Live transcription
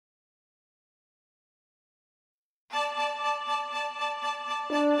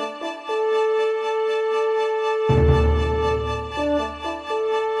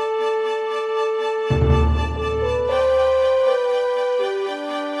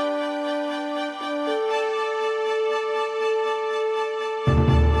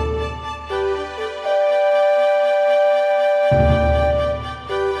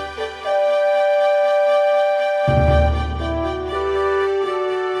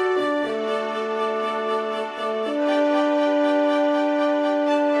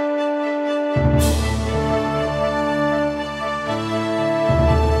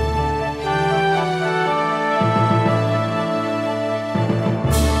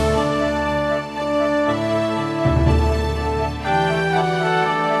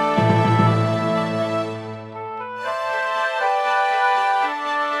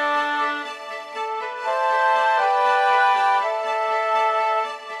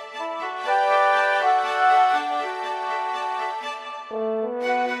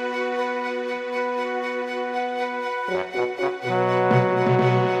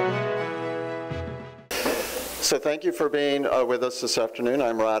thank you for being with us this afternoon.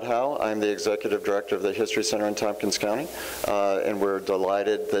 I'm Rod Howe. I'm the Executive Director of the History Center in Tompkins County, and we're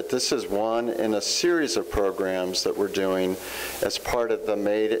delighted that this is one in a series of programs that we're doing as part of the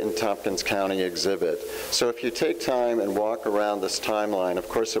Made in Tompkins County exhibit. So if you take time and walk around this timeline, of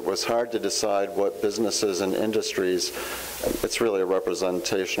course it was hard to decide what businesses and industries, it's really a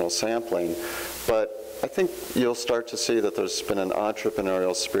representational sampling, but I think you'll start to see that there's been an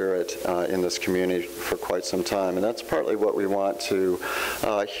entrepreneurial spirit in this community for quite some time, and that's partly what we want to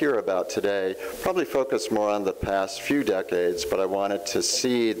hear about today. Probably focus more on the past few decades, but I wanted to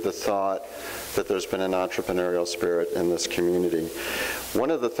seed the thought that there's been an entrepreneurial spirit in this community.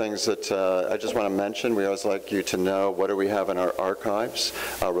 One of the things that I just want to mention, we always like you to know what do we have in our archives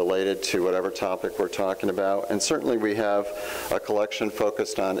related to whatever topic we're talking about. And certainly we have a collection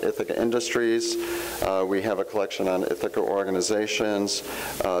focused on Ithaca industries. We have a collection on Ithaca organizations.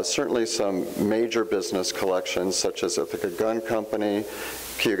 Certainly some major business collections such as Ithaca Gun Company,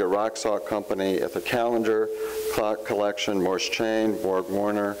 Cayuga Rock Salt Company, Ithaca Calendar, Clock Collection, Morse Chain, Borg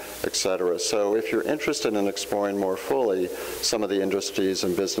Warner, etc. So if you're interested in exploring more fully some of the industries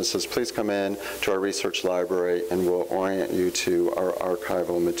and businesses, please come in to our research library and we'll orient you to our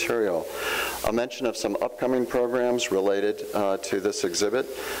archival material. A mention of some upcoming programs related to this exhibit.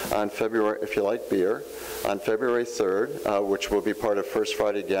 On February, if you like beer, on February 3rd, which will be part of First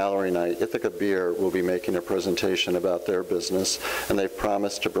Friday Gallery Night, Ithaca Beer will be making a presentation about their business, and they've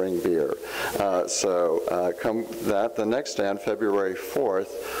promised to bring beer. Come that. The next day, on February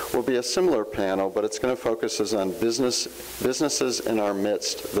 4th, will be a similar panel, but it's going to focus on businesses in our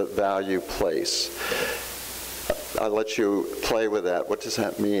midst that value place. I'll let you play with that. What does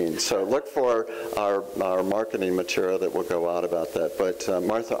that mean? So look for our marketing material that will go out about that. But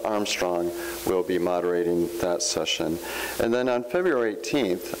Martha Armstrong will be moderating that session. And then on February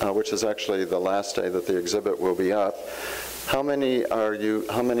 18th, which is actually the last day that the exhibit will be up, how many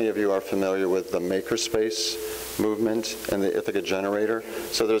of you are familiar with the Makerspace movement and the Ithaca Generator?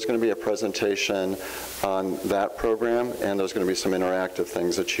 So there's going to be a presentation on that program, and there's going to be some interactive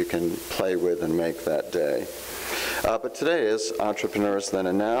things that you can play with and make that day. But today is Entrepreneurs Then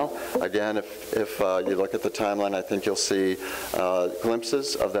and Now. Again, if you look at the timeline, I think you'll see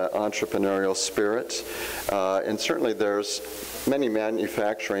glimpses of that entrepreneurial spirit. And certainly there's many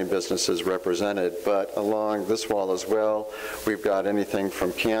manufacturing businesses represented, but along this wall as well, we've got anything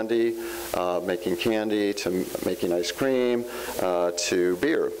from candy, making candy, to making ice cream, to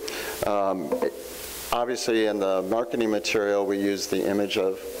beer. Obviously, in the marketing material, we use the image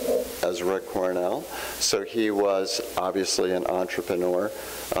of Ezra Cornell. So he was obviously an entrepreneur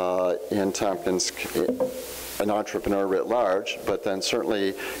in Tompkins, an entrepreneur writ large, but then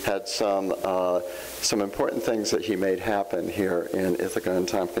certainly had some important things that he made happen here in Ithaca and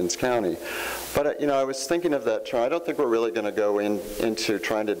Tompkins County. But I was thinking of that term. I don't think we're really going to go into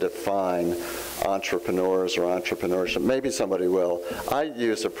trying to define entrepreneurs or entrepreneurship. Maybe somebody will. I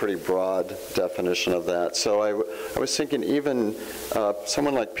use a pretty broad definition of that. So I was thinking even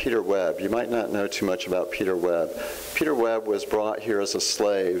someone like Peter Webb. You might not know too much about Peter Webb. Peter Webb was brought here as a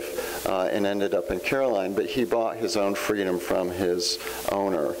slave and ended up in Caroline, but he bought his own freedom from his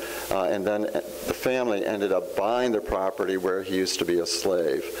owner. And then the family ended up buying the property where he used to be a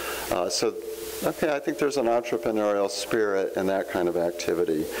slave. Okay, I think there's an entrepreneurial spirit in that kind of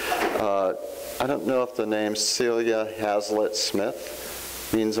activity. I don't know if the name Celia Hazlitt Smith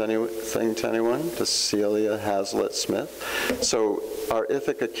means anything to anyone. To Celia Hazlitt Smith. So our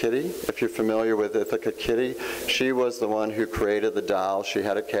Ithaca Kitty, if you're familiar with Ithaca Kitty, she was the one who created the doll. She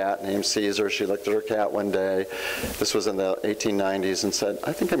had a cat named Caesar. She looked at her cat one day. This was in the 1890s, and said,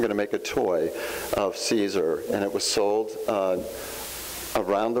 I think I'm going to make a toy of Caesar. And it was sold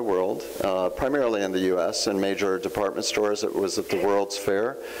around the world, primarily in the U.S. and major department stores. It was at the World's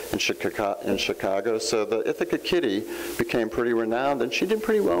Fair in Chicago. So the Ithaca Kitty became pretty renowned, and she did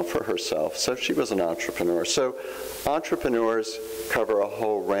pretty well for herself. So she was an entrepreneur. So entrepreneurs cover a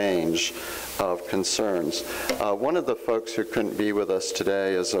whole range of concerns. One of the folks who couldn't be with us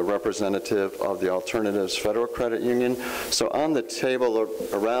today is a representative of the Alternatives Federal Credit Union. So on the table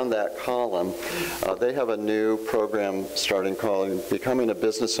around that column, they have a new program starting called Becoming a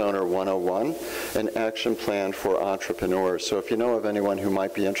Business Owner 101, an action plan for entrepreneurs. So if you know of anyone who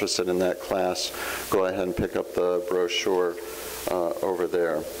might be interested in that class, go ahead and pick up the brochure over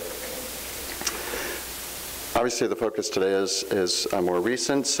there. obviously the focus today is more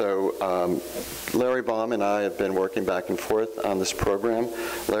recent, so Larry Baum and I have been working back and forth on this program.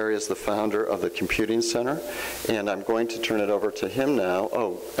 Larry is the founder of the Computing Center, and I'm going to turn it over to him now.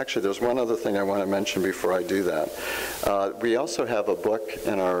 Oh, actually, there's one other thing I want to mention before I do that. We also have a book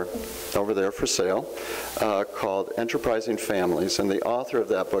over there for sale called Enterprising Families, and the author of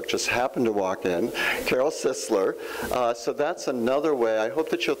that book just happened to walk in, Carol Sisler. So that's another way. I hope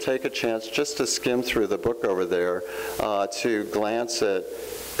that you'll take a chance just to skim through the book over there to glance at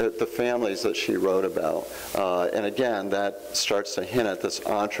the families that she wrote about. And again, that starts to hint at this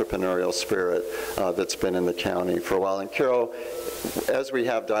entrepreneurial spirit that's been in the county for a while. And Carol, as we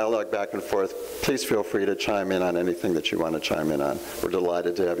have dialogue back and forth, please feel free to chime in on anything that you want to chime in on. We're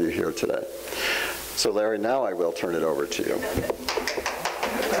delighted to have you here today. So Larry, now I will turn it over to you.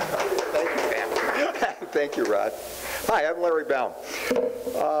 Thank you, Pam. Thank you, Rod. Hi, I'm Larry Baum.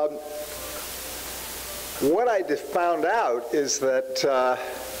 What I just found out is that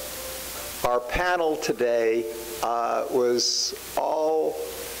our panel today was all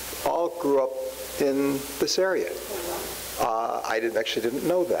grew up in this area. I actually didn't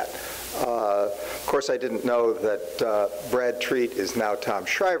know that. Of course, I didn't know that Brad Treat is now Tom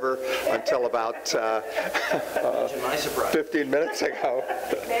Schryver until about 15 minutes ago.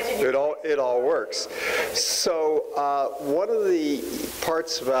 It all works. So one of the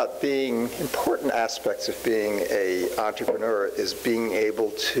parts about important aspects of being an entrepreneur is being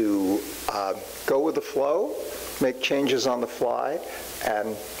able to go with the flow, make changes on the fly,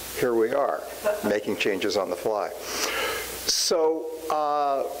 and here we are, making changes on the fly. So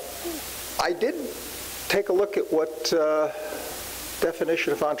I did take a look at what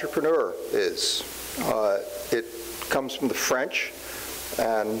definition of entrepreneur is. It comes from the French,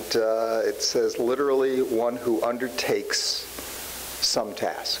 and it says literally one who undertakes some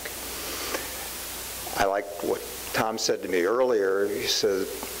task. I like what Tom said to me earlier. He said,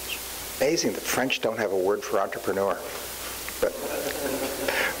 it's amazing that French don't have a word for entrepreneur, but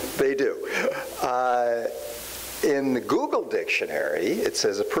they do. In the Google dictionary, it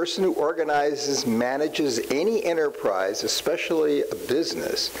says a person who organizes, manages any enterprise, especially a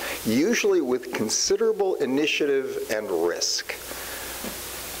business, usually with considerable initiative and risk.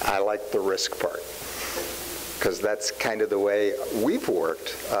 I like the risk part, because that's kind of the way we've worked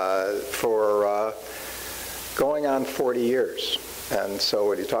for going on 40 years. And so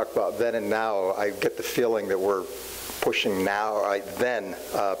when you talk about then and now, I get the feeling that we're pushing then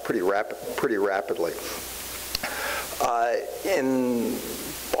pretty rapidly. In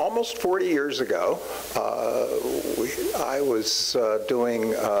almost 40 years ago, I was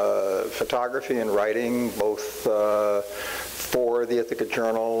doing photography and writing, both for the Ithaca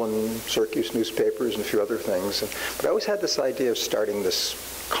Journal and Syracuse newspapers and a few other things. But I always had this idea of starting this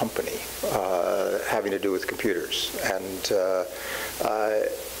company having to do with computers. And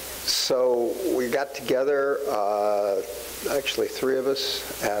so we got together, actually 3 of us,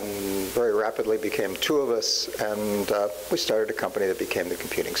 and very rapidly became 2 of us, and we started a company that became the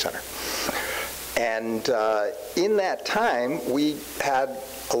Computing Center. And in that time, we had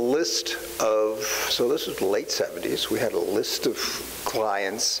a list of, so this was the late 70s, we had a list of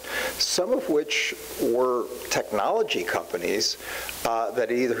clients, some of which were technology companies that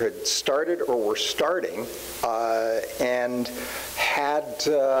either had started or were starting and had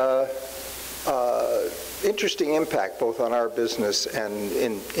interesting impact both on our business and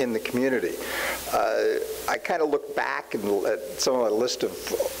in the community. I kind of look back at some of my list of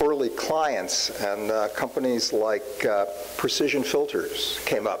early clients, and companies like Precision Filters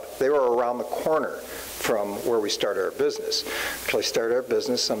came up. They were around the corner from where we started our business. Actually started our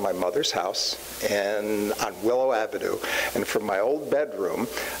business on my mother's house and on Willow Avenue. And from my old bedroom,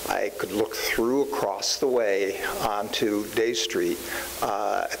 I could look through across the way onto Day Street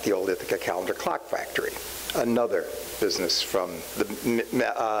at the old Ithaca Calendar Clock Factory. Another business from the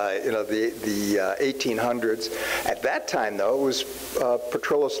 1800s. At that time, though, it was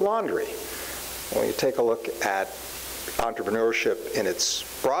Petrolis Laundry. When you take a look at entrepreneurship in its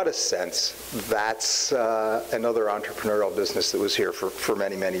broadest sense, that's another entrepreneurial business that was here for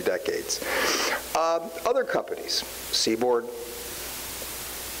many, many decades. Other companies, Seaboard,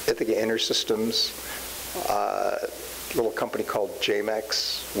 Ithaca InterSystems, a little company called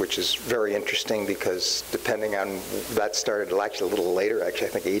JMEX, which is very interesting because depending on, that started actually a little later, actually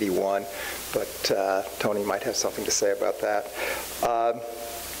I think 81, but Tony might have something to say about that.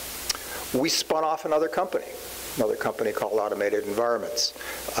 We spun off another company called Automated Environments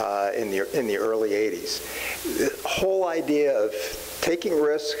in the early 80s. The whole idea of taking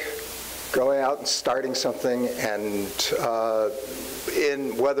risk, going out and starting something, and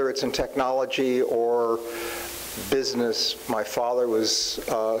whether it's in technology or business. My father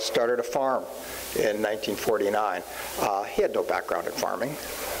started a farm in 1949. He had no background in farming.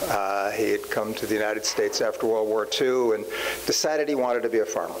 He had come to the United States after World War II and decided he wanted to be a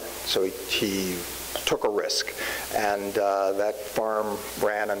farmer. So he took a risk, and that farm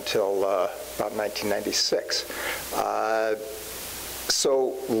ran until about 1996.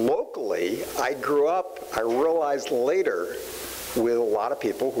 So locally, I grew up, I realized later, with a lot of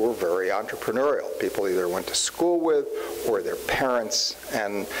people who were very entrepreneurial. People either went to school with or their parents,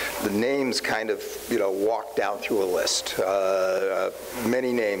 and the names kind of, walked down through a list.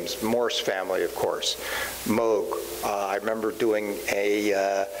 Many names, Morse family, of course, Moog. I remember doing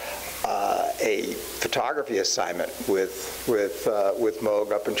a photography assignment with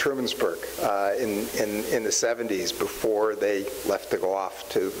Moog up in Trumansburg in the 70s before they left to go off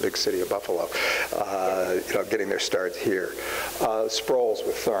to the big city of Buffalo, getting their start here. Sproles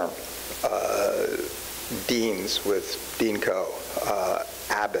with Therm, Deans with Dean Co.,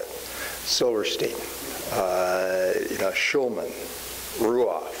 Abbott, Silverstein, Schulman,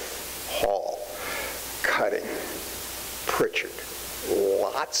 Ruoff, Hall, Cutting, Pritchard.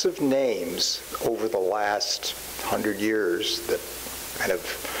 Lots of names over the last 100 years that kind of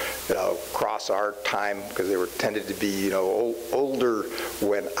cross our time, because they tended to be older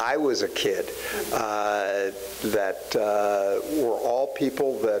when I was a kid, that were all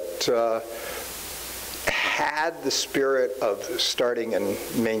people that had the spirit of starting and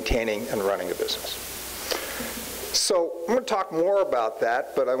maintaining and running a business. So I'm going to talk more about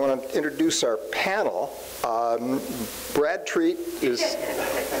that, but I want to introduce our panel. Brad Treat is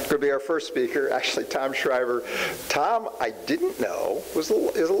going to be our first speaker. Actually, Tom Schryver. Tom, I didn't know, is a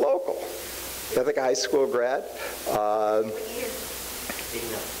local. Ithaca High School grad.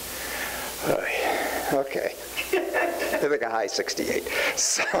 Okay. Ithaca High, 68.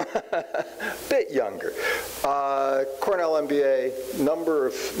 So, bit younger. Cornell MBA,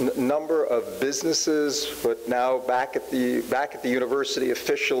 number of businesses, but now back at the university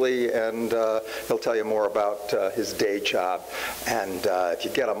officially, and he'll tell you more about his day job. And if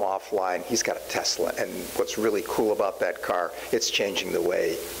you get him offline, he's got a Tesla, and what's really cool about that car, it's changing the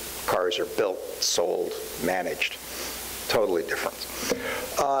way cars are built, sold, managed. Totally different.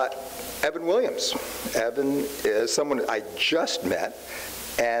 Evan Williams. Evan is someone I just met,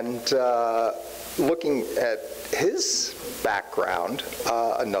 and looking at his background,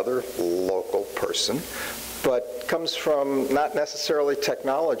 another local person, but comes from not necessarily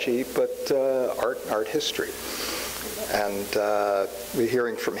technology, but art history. And we're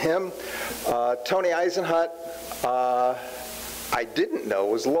hearing from him. Tony Eisenhut, I didn't know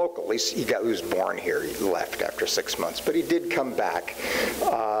was local. At least he was born here. He left after 6 months, but he did come back,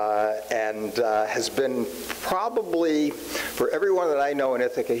 and has been probably, for everyone that I know in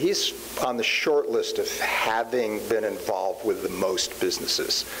Ithaca, he's on the short list of having been involved with the most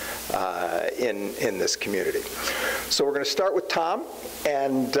businesses in this community. So we're going to start with Tom,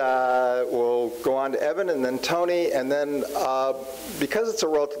 and we'll go on to Evan, and then Tony, and then because it's a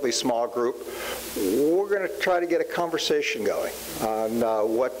relatively small group, we're going to try to get a conversation going on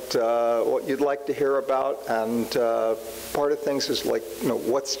what you'd like to hear about, and part of things is like,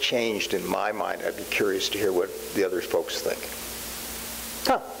 what's changed in my mind. I'd be curious to hear what the other folks think.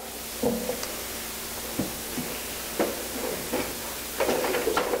 Tom.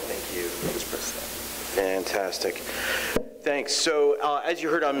 Thank you. Fantastic. Thanks. So as you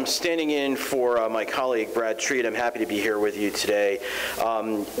heard, I'm standing in for my colleague, Brad Treat. I'm happy to be here with you today.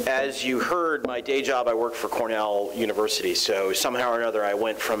 As you heard, my day job, I work for Cornell University. So somehow or another, I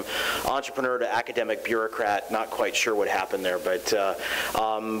went from entrepreneur to academic bureaucrat. Not quite sure what happened there. But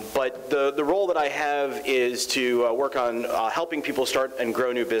the role that I have is to work on helping people start and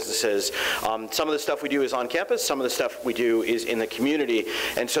grow new businesses. Some of the stuff we do is on campus. Some of the stuff we do is in the community.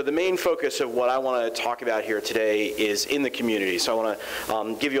 And so the main focus of what I want to talk about here today is in the community. So I want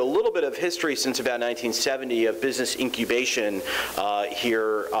to give you a little bit of history since about 1970 of business incubation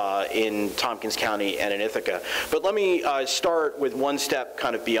here in Tompkins County and in Ithaca. But let me start with one step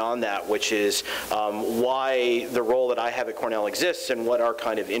kind of beyond that, which is why the role that I have at Cornell exists and what our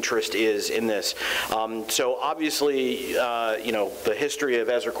kind of interest is in this. So obviously, the history of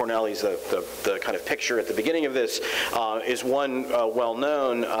Ezra Cornell, he's the kind of picture at the beginning of this, is one well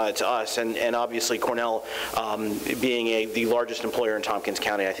known to us, and obviously Cornell being the largest employer in Tompkins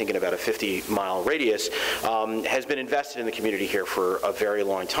County, I think in about a 50-mile radius, has been invested in the community here for a very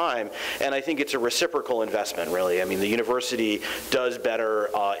long time, and I think it's a reciprocal investment, really. I mean, the university does better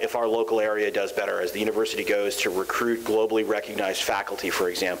if our local area does better. As the university goes to recruit globally recognized faculty, for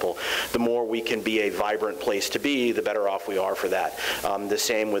example, the more we can be a vibrant place to be, the better off we are for that. The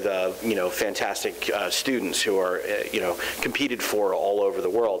same with fantastic students who are competed for all over the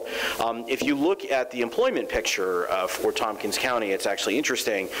world. If you look at the employment picture for Tompkins County, it's actually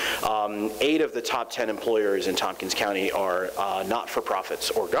interesting. 8 of the top 10 employers in Tompkins County are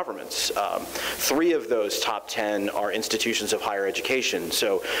not-for-profits or governments. 3 of those top 10 are institutions of higher education,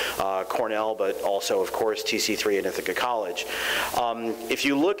 so Cornell, but also, of course, TC3 and Ithaca College. If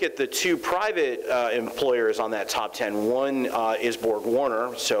you look at the 2 private employers on that top 10, one is Borg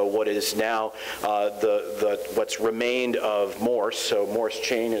Warner, so what is now what's remained of Morse. So Morse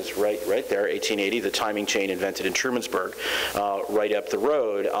chain is right there, 1880, the timing chain invented in Trumansburg, right up the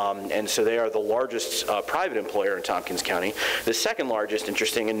road. And so they are the largest private employer in Tompkins County. The second largest,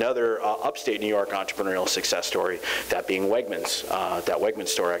 interesting, another upstate New York entrepreneurial success story, that being Wegmans. That Wegmans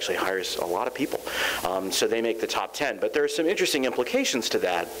store actually hires a lot of people. So they make the top 10. But there are some interesting implications to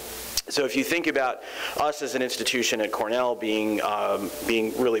that. So if you think about us as an institution at Cornell being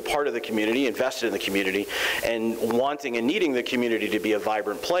really part of the community, invested in the community, and wanting and needing the community to be a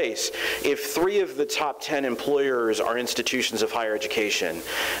vibrant place, if 3 of the top 10 employers are institutions of higher education,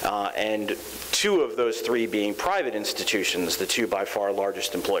 and 2 of those 3 being private institutions, the 2 by far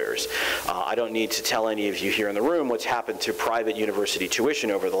largest employers, I don't need to tell any of you here in the room what's happened to private university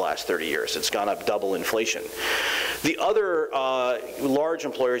tuition over the last 30 years. It's gone up double inflation. The other large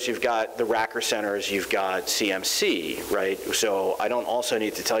employers, you've got the Racker Centers, you've got CMC, right? So I don't also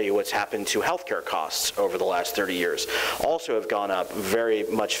need to tell you what's happened to healthcare costs over the last 30 years. Also have gone up very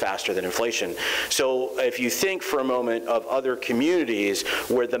much faster than inflation. So if you think for a moment of other communities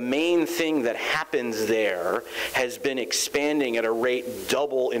where the main thing that happens there has been expanding at a rate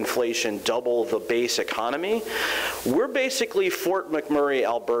double inflation, double the base economy, we're basically Fort McMurray,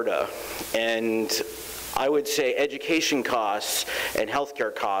 Alberta, and I would say education costs and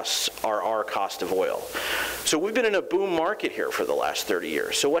healthcare costs are our cost of oil. So we've been in a boom market here for the last 30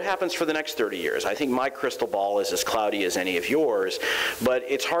 years. So what happens for the next 30 years? I think my crystal ball is as cloudy as any of yours, but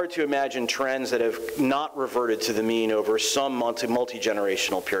it's hard to imagine trends that have not reverted to the mean over some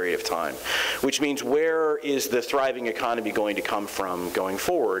multi-generational period of time, which means where is the thriving economy going to come from going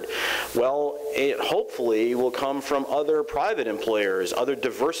forward? Well, it hopefully will come from other private employers, other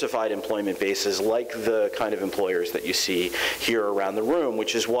diversified employment bases like the kind of employers that you see here around the room,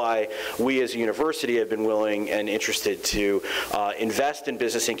 which is why we as a university have been willing and interested to invest in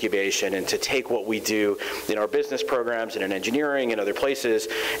business incubation and to take what we do in our business programs and in engineering and other places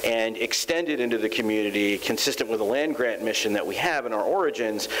and extend it into the community consistent with the land grant mission that we have in our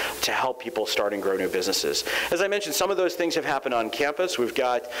origins to help people start and grow new businesses. As I mentioned, some of those things have happened on campus. We've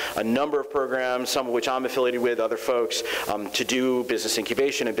got a number of programs, some of which I'm affiliated with, other folks, to do business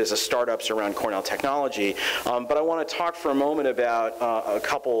incubation and business startups around Cornell technology. But I want to talk for a moment about a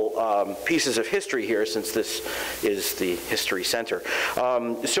couple pieces of history here, since this is the History Center.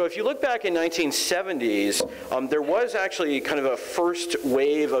 So if you look back in 1970s, there was actually kind of a first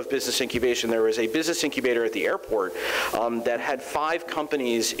wave of business incubation. There was a business incubator at the airport that had 5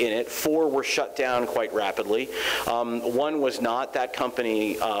 companies in it. 4 were shut down quite rapidly. One was not. That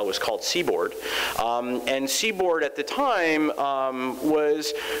company was called Seaboard. And Seaboard at the time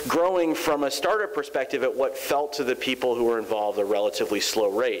was growing from a startup perspective at what felt to the people who were involved a relatively slow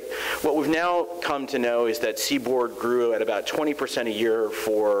rate. What we've now come to know is that Seaboard grew at about 20% a year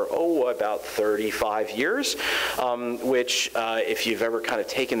for, about 35 years, which if you've ever kind of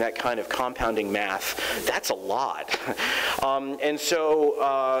taken that kind of compounding math, that's a lot. And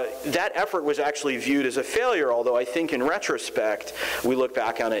so that effort was actually viewed as a failure, although I think in retrospect, we look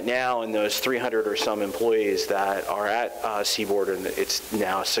back on it now and those 300 or some employees that are at Seaboard, and it's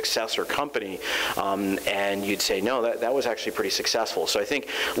now a successor company, and you'd say, no, that was actually pretty successful. So I think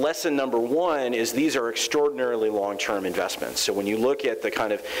lesson number 1 is these are extraordinarily long-term investments. So when you look at the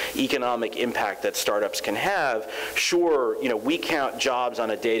kind of economic impact that startups can have, sure, we count jobs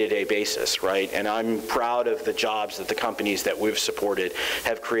on a day-to-day basis, right? And I'm proud of the jobs that the companies that we've supported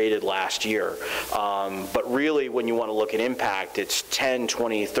have created last year. But really, when you want to look at impact, it's 10,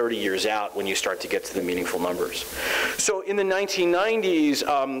 20, 30 years out when you start to get to the meaningful numbers. So in the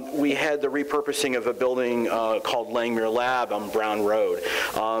 1990s, we had the repurposing of a building called Langmuir Lab on Brown Road.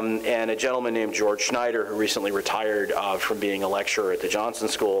 And a gentleman named George Schneider, who recently retired from being a lecturer at the Johnson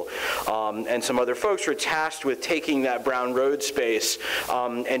School, and some other folks were tasked with taking that Brown Road space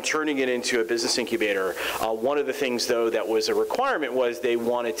and turning it into a business incubator. One of the things, though, that was a requirement was they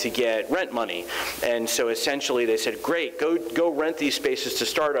wanted to get rent money. And so essentially they said, great, go rent these spaces to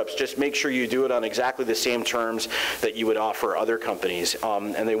startups. Just make sure you do it on exactly the same terms that you would offer other companies.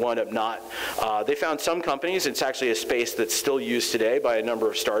 And they wound up not. They found some companies. It's actually a space that's still used today by a number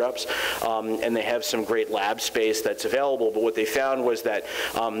of startups. And they have some great lab space that's available. But what they found was that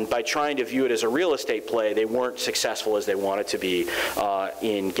by trying to view it as a real estate play, they weren't successful as they wanted to be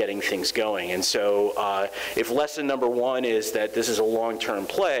in getting things going. And so if lesson number one is that this is a long-term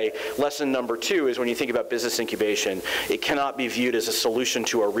play, lesson number two is when you think about business incubation, it cannot be viewed as a solution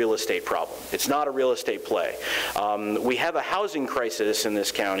to a real estate problem. It's not a real estate play. We have a housing crisis in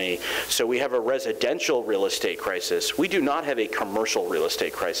this county, so we have a residential real estate crisis. We do not have a commercial real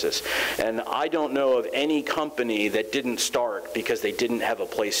estate crisis. And I don't know of any company that didn't start because they didn't have a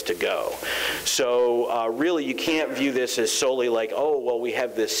place to go. So really you can't view this as solely like, oh, well, we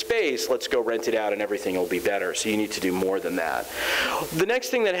have this space, let's go rent it out and everything will be better. So you need to do more than that. The next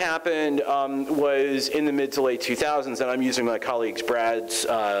thing that happened was in the mid to late 2000s, and I'm using my colleague Brad's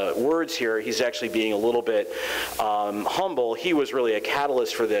words here. He's actually being a little bit humble. He was really a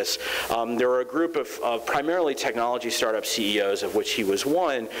catalyst for this. There were a group of primarily technology startup CEOs, of which he was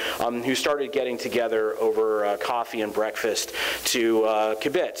one, who started getting together over coffee and breakfast to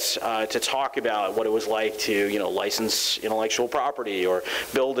kibitz, to talk about what it was like to, license intellectual property or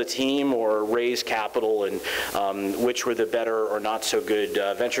build a team or raise capital, and which were the better or not so good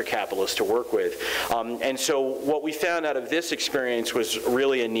venture capitalists to work with. And so what we found out of this experience was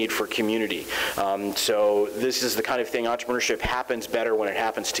really a need for community. So this is the kind of thing, entrepreneurship happens better when it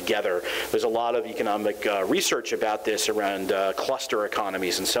happens together. There's a lot of economic research about this around cluster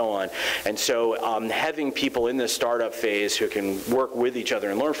economies and so on. And so having people in this startup phase who can work with each other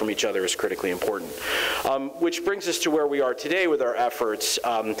and learn from each other is critically important. Which brings us to where we are today with our efforts.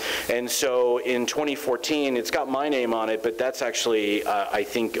 And so in 2014, it's got my name on it, but that's actually, I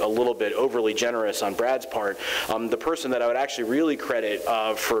think, a little bit overly generous on Brad's part. The person that I would actually really credit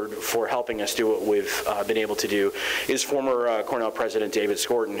for helping us do what we've been able to do is former Cornell President David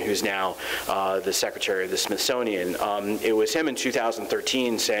Skorton, who's now the Secretary of the Smithsonian. It was him in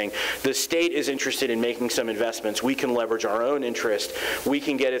 2013 saying, the state is interested in making some investments. We can leverage our own interest. We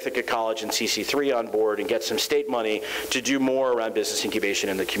can get Ithaca College and CC3 on board and get some state money to do more around business incubation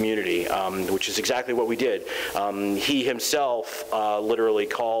in the community, which is exactly what we did. He himself literally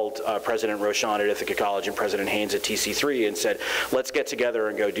called President Rochon at Ithaca College and President Haynes at TC3 and said, let's get together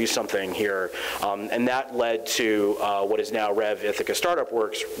and go do something here. And that led to what is now Rev Ithaca Startup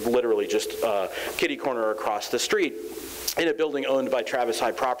Works, literally just kitty corner across the street, in a building owned by Travis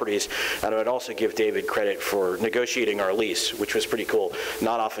High Properties. And I would also give David credit for negotiating our lease, which was pretty cool.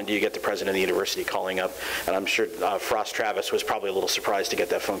 Not often do you get the president of the university calling up, and I'm sure Frost Travis was probably a little surprised to get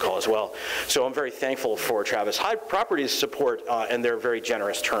that phone call as well. So I'm very thankful for Travis High Properties' support and their very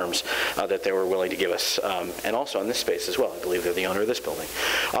generous terms that they were willing to give us, and also in this space as well. I believe they're the owner of this building.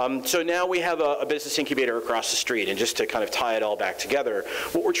 So now we have a business incubator across the street, and just to kind of tie it all back together,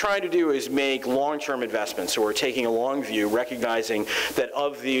 what we're trying to do is make long-term investments. So we're taking a long view, recognizing that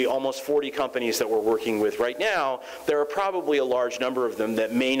of the almost 40 companies that we're working with right now, there are probably a large number of them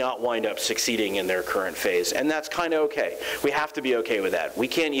that may not wind up succeeding in their current phase, and that's kind of okay. We have to be okay with that. We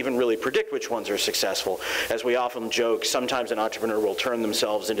can't even really predict which ones are successful. As we often joke, sometimes an entrepreneur will turn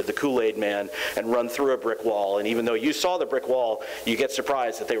themselves into the Kool-Aid man and run through a brick wall, and even though you saw the brick wall, you get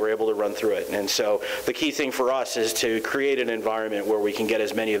surprised that they were able to run through it. And so the key thing for us is to create an environment where we can get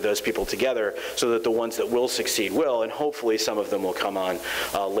as many of those people together so that the ones that will succeed will, and hopefully some of them will come on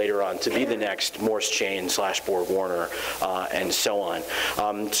later on to be the next Morse Chain / Borg Warner and so on.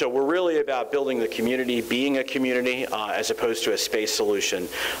 So we're really about building the community, being a community as opposed to a space solution,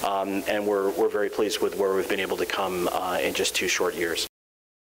 and we're very pleased with where we've been able to come in just 2 short years.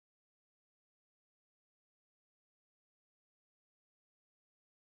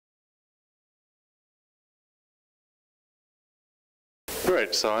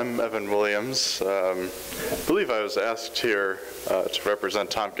 Great, so I'm Evan Williams. I believe I was asked here to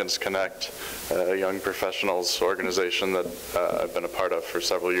represent Tompkins Connect, a young professionals organization that I've been a part of for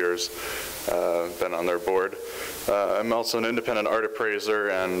several years, been on their board. I'm also an independent art appraiser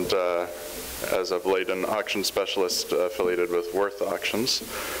and, as of late, an auction specialist affiliated with Worth Auctions.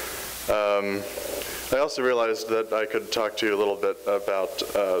 I also realized that I could talk to you a little bit about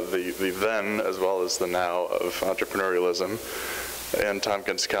the then as well as the now of entrepreneurialism in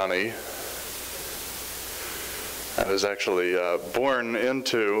Tompkins County. I was actually born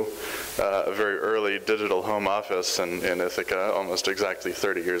into a very early digital home office in Ithaca, almost exactly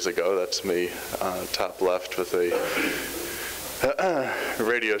 30 years ago. That's me top left with a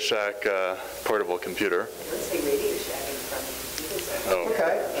Radio Shack portable computer. Let's say Radio Shack in front of you. Oh.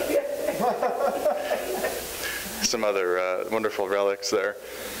 Okay. Some other wonderful relics there.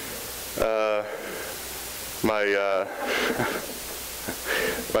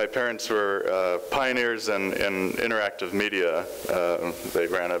 My parents were pioneers in interactive media. They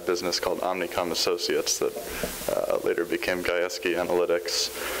ran a business called Omnicom Associates that later became Gayogo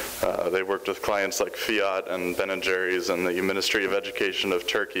Analytics. They worked with clients like Fiat and Ben & Jerry's and the Ministry of Education of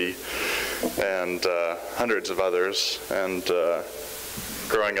Turkey and hundreds of others. And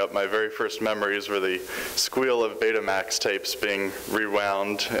growing up, my very first memories were the squeal of Betamax tapes being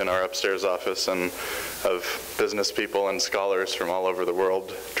rewound in our upstairs office, and of business people and scholars from all over the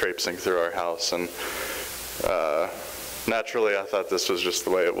world traipsing through our house. And naturally, I thought this was just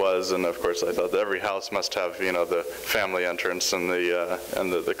the way it was, and of course, I thought that every house must have, you know, the family entrance and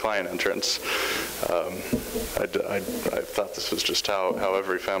the client entrance. I thought this was just how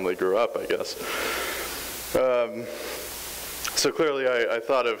every family grew up, I guess. So clearly, I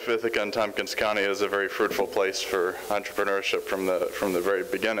thought of Ithaca and Tompkins County as a very fruitful place for entrepreneurship from the very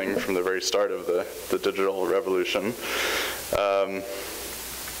beginning, from the very start of the digital revolution.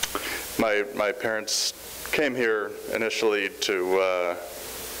 My parents came here initially to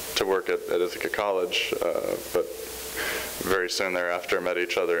work at Ithaca College, but very soon thereafter met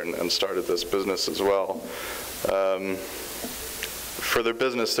each other and started this business as well. For their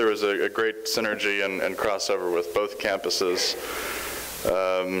business, there was a great synergy and crossover with both campuses.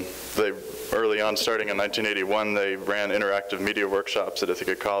 They early on, starting in 1981, they ran interactive media workshops at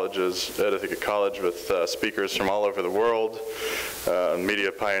Ithaca College with speakers from all over the world,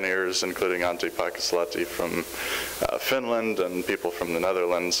 media pioneers, including Antti Paakaslahti from Finland, and people from the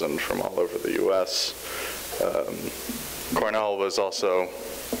Netherlands and from all over the U.S. Cornell was also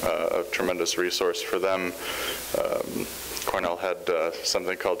a tremendous resource for them. Cornell had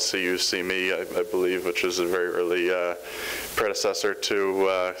something called See You, See Me, I believe, which was a very early predecessor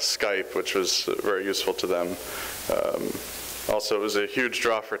to Skype, which was very useful to them. Also, it was a huge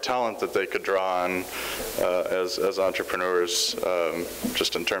draw for talent that they could draw on as entrepreneurs,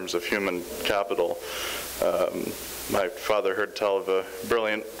 just in terms of human capital. My father heard tell of a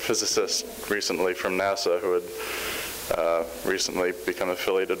brilliant physicist recently from NASA who had recently become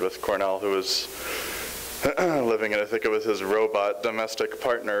affiliated with Cornell, who was living in Ithaca with his robot domestic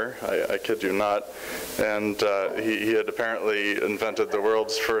partner, I kid you not, and he had apparently invented the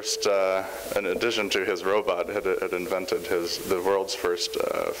world's first, in addition to his robot, had invented the world's first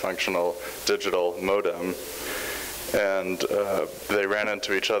functional digital modem. And they ran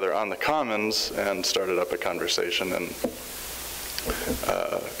into each other on the Commons and started up a conversation, and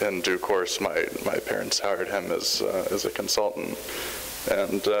in due course my parents hired him as a consultant.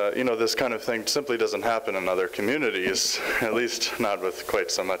 And you know, this kind of thing simply doesn't happen in other communities, at least not with quite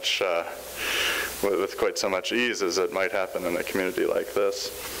so much ease as it might happen in a community like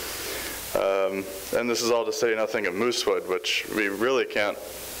this. And this is all to say nothing of Moosewood, which we really can't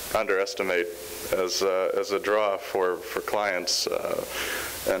underestimate as a draw for clients.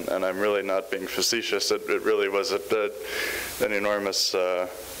 And I'm really not being facetious. It really was an enormous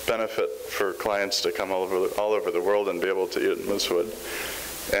benefit for clients to come all over the world and be able to eat at Moosewood,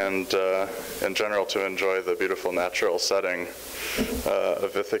 and in general to enjoy the beautiful natural setting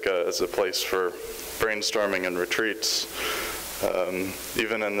of Ithaca as a place for brainstorming and retreats.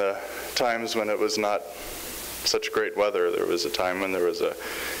 Even in the times when it was not such great weather, there was a time when there was a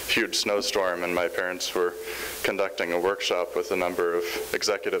huge snowstorm, and my parents were conducting a workshop with a number of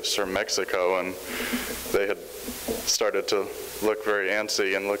executives from Mexico, and they had started to look very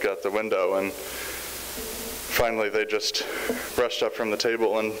antsy and look out the window, and finally they just rushed up from the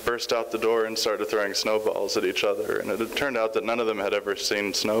table and burst out the door and started throwing snowballs at each other. And it had turned out that none of them had ever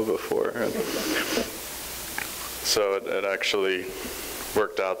seen snow before. And so it actually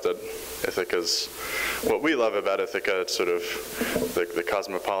worked out that Ithaca's, what we love about Ithaca, it's sort of the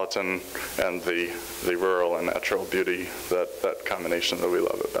cosmopolitan and the rural and natural beauty, that combination that we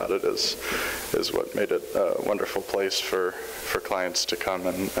love about it is what made it a wonderful place for clients to come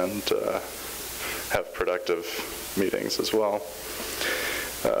and have productive meetings as well.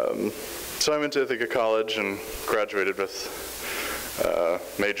 So I went to Ithaca College and graduated with a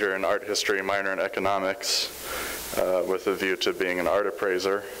major in art history, minor in economics, with a view to being an art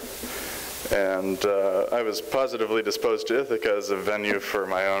appraiser. And I was positively disposed to Ithaca as a venue for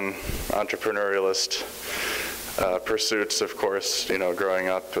my own entrepreneurialist pursuits, of course, growing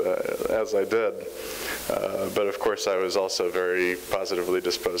up as I did. But of course, I was also very positively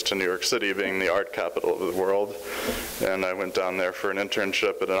disposed to New York City being the art capital of the world. And I went down there for an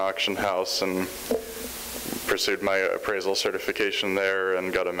internship at an auction house and pursued my appraisal certification there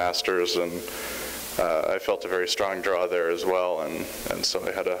and got a master's, and I felt a very strong draw there as well, and so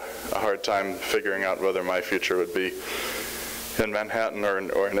I had a hard time figuring out whether my future would be in Manhattan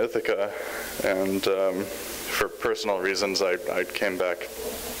or in Ithaca, and for personal reasons I came back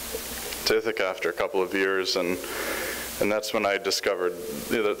to Ithaca after a couple of years, and that's when I discovered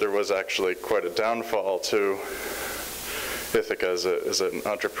that there was actually quite a downfall to Ithaca as an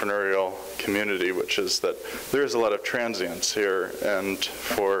entrepreneurial community, which is that there is a lot of transience here, and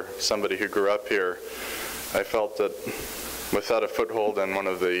for somebody who grew up here, I felt that without a foothold in one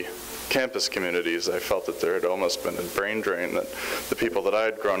of the campus communities, I felt that there had almost been a brain drain, that the people that I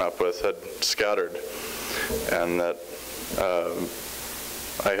had grown up with had scattered, and that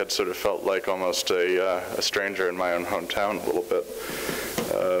I had sort of felt like almost a stranger in my own hometown a little bit.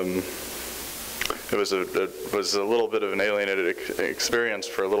 It was a little bit of an alienated experience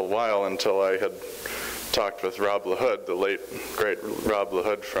for a little while until I had talked with Rob LaHood, the late, great Rob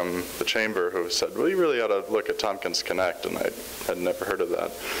LaHood from the Chamber, who said, well, you really ought to look at Tompkins Connect, and I had never heard of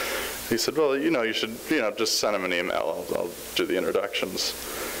that. He said, well, you should, just send him an email. I'll do the introductions.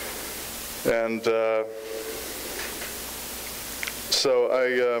 And so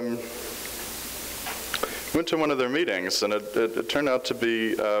I went to one of their meetings, and it turned out to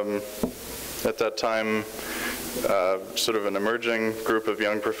be, at that time, sort of an emerging group of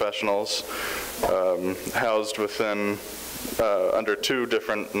young professionals housed within, under two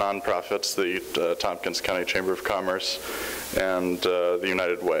different nonprofits, the Tompkins County Chamber of Commerce and the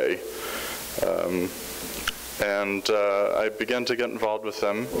United Way. And I began to get involved with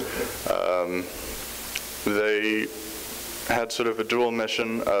them. They had sort of a dual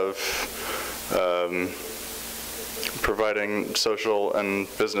mission of providing social and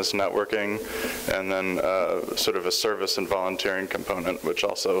business networking, and then sort of a service and volunteering component, which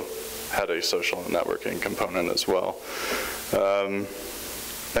also had a social and networking component as well.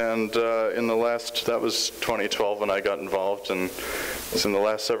 And in the last, that was 2012 when I got involved, and so in the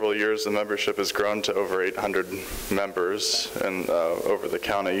last several years the membership has grown to over 800 members and over the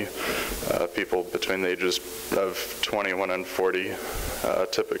county, people between the ages of 21 and 40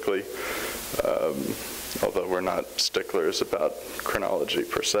 typically. Although we're not sticklers about chronology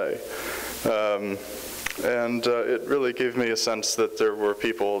per se. And it really gave me a sense that there were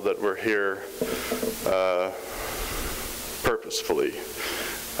people that were here purposefully,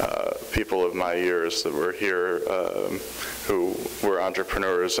 people of my years that were here who were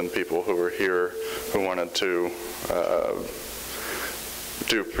entrepreneurs, and people who were here who wanted to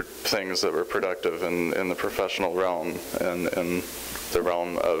do things that were productive in the professional realm and the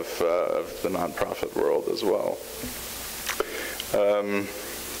realm of the nonprofit world as well.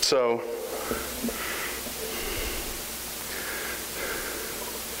 So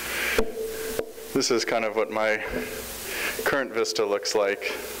this is kind of what my current vista looks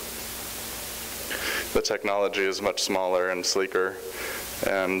like. The technology is much smaller and sleeker,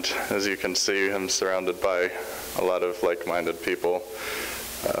 and as you can see, I'm surrounded by a lot of like-minded people.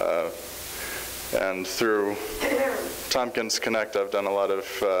 And through Tompkins Connect, I've done a lot of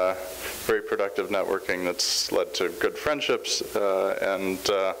very productive networking that's led to good friendships, and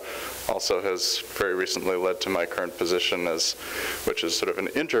also has very recently led to my current position, which is sort of an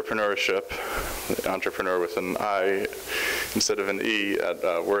entrepreneurship, entrepreneur with an I instead of an E, at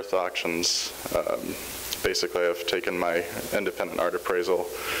Worth Auctions. Basically, I've taken my independent art appraisal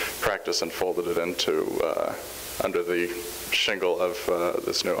practice and folded it into under the shingle of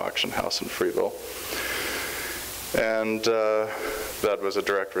this new auction house in Freeville. And that was a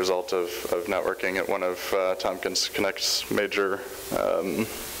direct result of networking at one of Tompkins Connect's major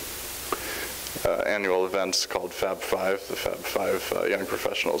annual events called Fab 5, the Fab 5 Young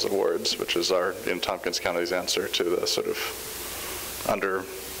Professionals Awards, which is in Tompkins County's answer to the sort of under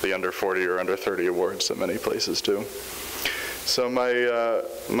 40 or under 30 awards that many places do. So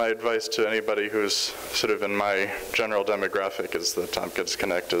my advice to anybody who's sort of in my general demographic is that Tompkins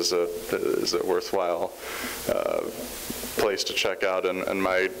Connect is a worthwhile place to check out, and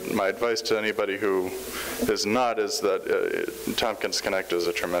my advice to anybody who is not is that Tompkins Connect is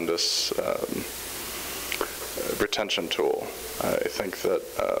a tremendous retention tool. I think that,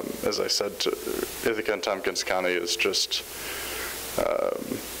 as I said, Ithaca and Tompkins County is just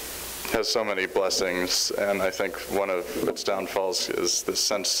has so many blessings, and I think one of its downfalls is this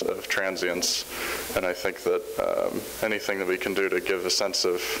sense of transience. And I think that anything that we can do to give a sense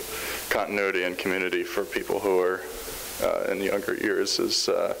of continuity and community for people who are in the younger years is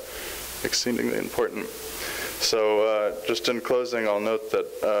exceedingly important. So just in closing, I'll note that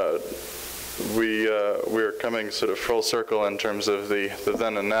we're coming sort of full circle in terms of the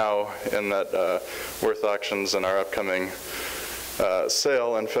then and now, in that Worth Auctions and our upcoming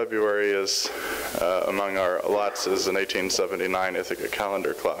sale in February is, among our lots, is an 1879 Ithaca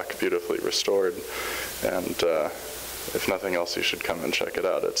calendar clock, beautifully restored. And if nothing else, you should come and check it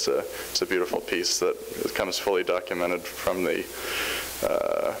out. It's a beautiful piece that comes fully documented from the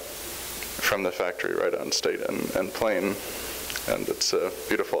factory right on State and Plain. And it's a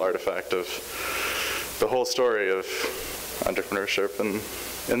beautiful artifact of the whole story of entrepreneurship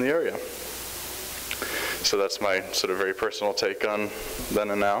in the area. So that's my sort of very personal take on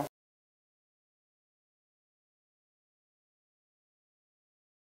then and now.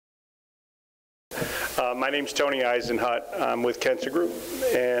 My name's Tony Eisenhut. I'm with Kenser Group,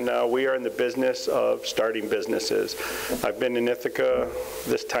 and we are in the business of starting businesses. I've been in Ithaca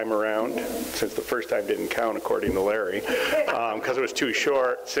this time around, since the first time didn't count according to Larry, because it was too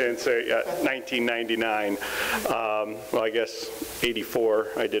short, since 1999. Well, I guess 84,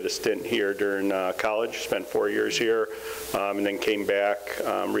 I did a stint here during college, spent 4 years here, and then came back,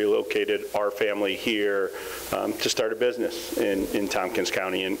 relocated our family here to start a business in Tompkins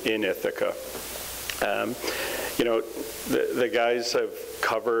County in Ithaca. You know, the guys have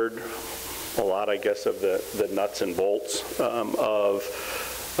covered a lot, I guess, of the nuts and bolts of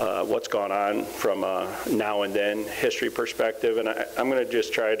what's gone on from a now and then history perspective, and I'm going to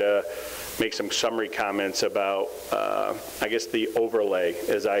just try to make some summary comments about, I guess, the overlay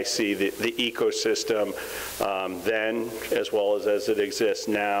as I see the ecosystem then, as well as it exists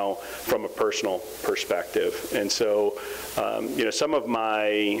now from a personal perspective. And so, you know, some of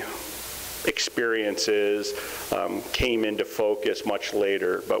my experiences came into focus much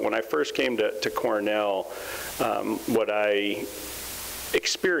later. But when I first came to Cornell, what I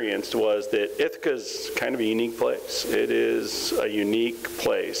experienced was that Ithaca's kind of a unique place. It is a unique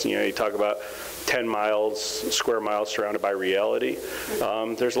place. You know, you talk about 10 square miles surrounded by reality.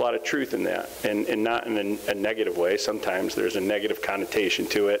 There's a lot of truth in that, and not in a negative way. Sometimes there's a negative connotation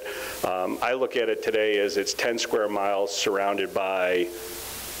to it. I look at it today as it's 10 square miles surrounded by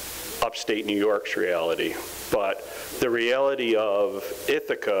upstate New York's reality. But the reality of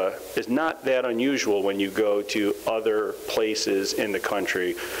Ithaca is not that unusual when you go to other places in the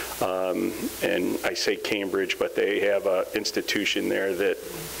country. And I say Cambridge, but they have an institution there that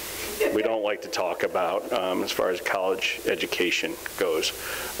we don't like to talk about as far as college education goes.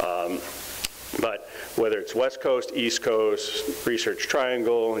 But whether it's West Coast, East Coast, Research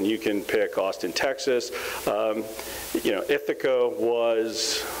Triangle, and you can pick Austin, Texas, you know, Ithaca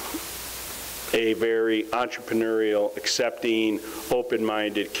was a very entrepreneurial, accepting,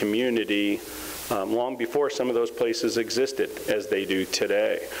 open-minded community long before some of those places existed as they do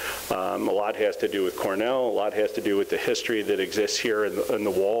today. A lot has to do with Cornell, a lot has to do with the history that exists here in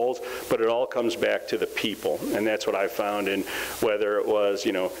the walls, but it all comes back to the people, and that's what I found. And whether it was,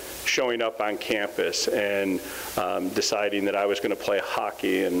 you know, showing up on campus and deciding that I was going to play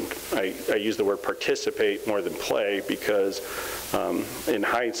hockey, and I use the word participate more than play, because in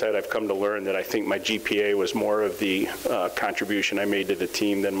hindsight I've come to learn that I think my GPA was more of the contribution I made to the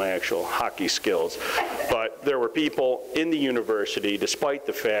team than my actual hockey skills. But there were people in the university, despite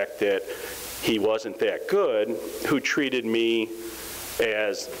the fact that he wasn't that good, who treated me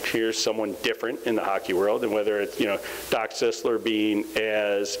as, here's someone different in the hockey world. And whether it's, you know, Doc Sisler being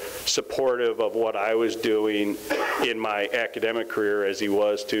as supportive of what I was doing in my academic career as he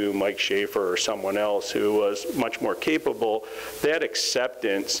was to Mike Schaefer or someone else who was much more capable, that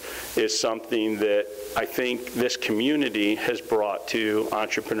acceptance is something that I think this community has brought to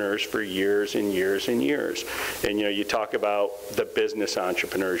entrepreneurs for years and years and years. And, you know, you talk about the business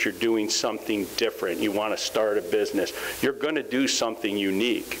entrepreneurs, you're doing something different, you want to start a business, you're going to do something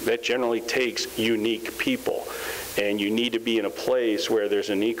unique. That generally takes unique people. And you need to be in a place where there's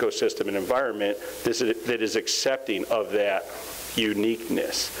an ecosystem and environment that is accepting of that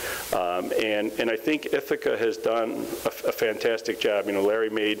uniqueness. And I think Ithaca has done a fantastic job. You know, Larry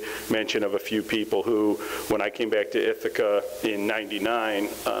made mention of a few people who, when I came back to Ithaca in '99,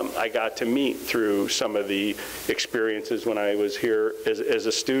 I got to meet through some of the experiences when I was here as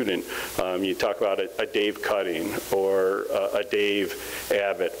a student. You talk about a Dave Cutting or a Dave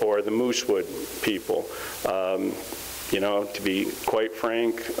Abbott or the Moosewood people. You know, to be quite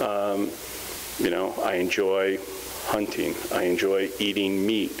frank, you know, I enjoy hunting. I enjoy eating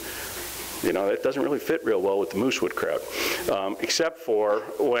meat. You know, that doesn't really fit real well with the Moosewood crowd, except for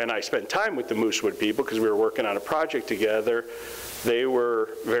when I spent time with the Moosewood people, because we were working on a project together. They were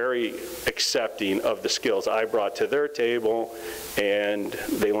very accepting of the skills I brought to their table, and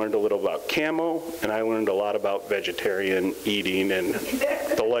they learned a little about camo, and I learned a lot about vegetarian eating and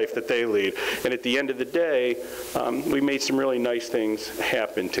the life that they lead. And at the end of the day, we made some really nice things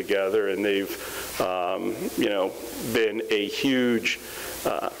happen together, and they've, you know, been a huge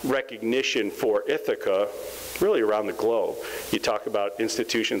recognition for Ithaca really around the globe. You talk about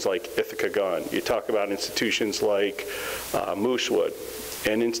institutions like Ithaca Gun, you talk about institutions like Moosewood,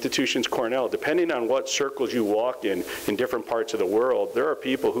 and institutions Cornell. Depending on what circles you walk in different parts of the world, there are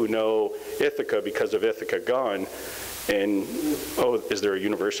people who know Ithaca because of Ithaca Gun. And, oh, is there a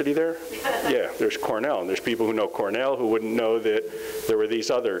university there? Yeah, there's Cornell. And there's people who know Cornell who wouldn't know that there were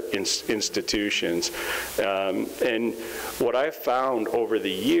these other institutions. And what I've found over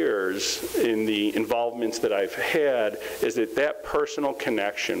the years in the involvements that I've had is that that personal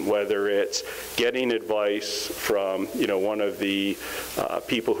connection, whether it's getting advice from, you know, one of the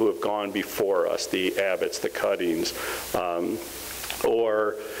people who have gone before us, the Abbotts, the Cuttings,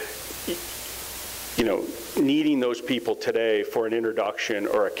 or, you know, needing those people today for an introduction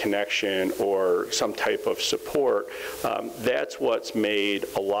or a connection or some type of support, that's what's made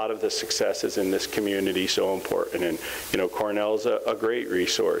a lot of the successes in this community so important. And, you know, Cornell's a great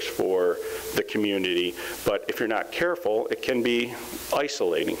resource for the community, but if you're not careful, it can be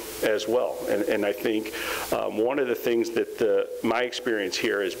isolating as well. And I think one of the things that my experience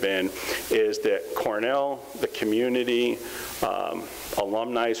here has been is that Cornell, the community,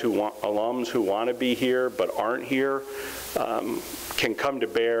 alums who want to be here but aren't here, can come to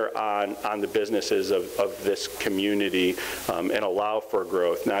bear on the businesses of this community and allow for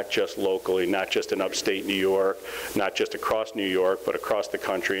growth, not just locally, not just in upstate New York, not just across New York, but across the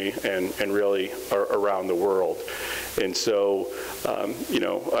country and really around the world. And so, you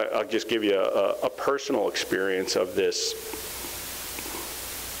know, I'll just give you a personal experience of this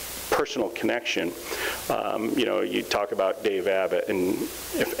personal connection. You know, you talk about Dave Abbott, and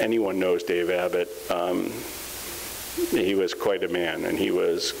if anyone knows Dave Abbott, he was quite a man, and he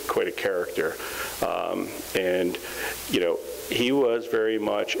was quite a character. And, you know, he was very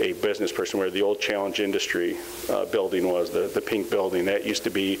much a business person, where the old Challenge Industry building was, the pink building. That used to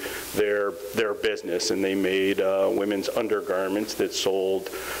be their business, and they made women's undergarments that sold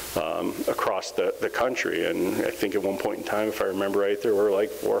across the country. And I think at one point in time, if I remember right, there were like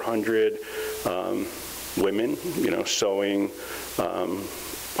 400 women, you know, sewing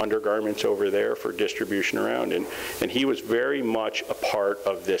undergarments over there for distribution around. And he was very much a part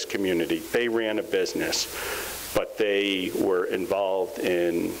of this community. They ran a business, but they were involved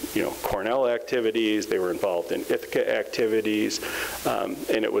in, you know, Cornell activities, they were involved in Ithaca activities,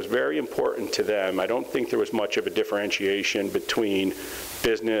 and it was very important to them. I don't think there was much of a differentiation between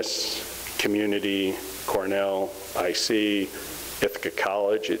business, community, Cornell, IC, Ithaca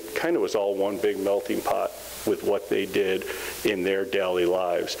College. It kind of was all one big melting pot with what they did in their daily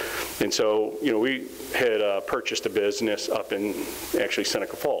lives. And so, you know, we had purchased a business up in actually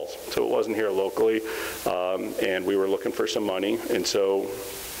Seneca Falls, so it wasn't here locally, and we were looking for some money, and so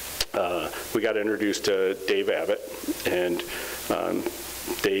we got introduced to Dave Abbott, and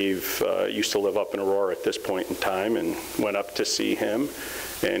Dave used to live up in Aurora at this point in time, and went up to see him.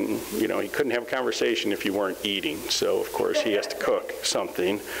 And, you know, he couldn't have a conversation if you weren't eating. So, of course, he has to cook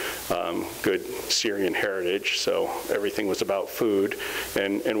something, good Syrian heritage. So everything was about food.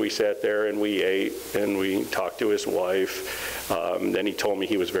 And we sat there and we ate and we talked to his wife. Then he told me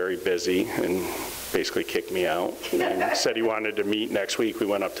he was very busy and basically kicked me out and said he wanted to meet next week. We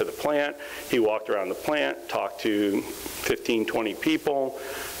went up to the plant. He walked around the plant, talked to 15, 20 people,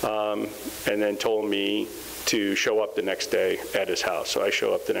 and then told me to show up the next day at his house. So I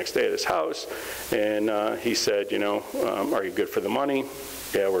show up the next day at his house, and he said, you know, are you good for the money?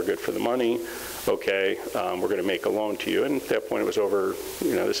 Yeah, we're good for the money. Okay, we're going to make a loan to you. And at that point, it was over,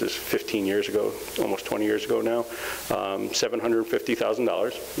 you know, this is 15 years ago, almost 20 years ago now,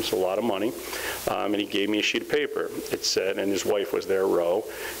 $750,000. It's a lot of money. And he gave me a sheet of paper. It said, and his wife was there, Roe.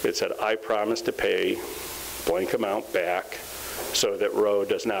 It said, I promise to pay blank amount back so that Roe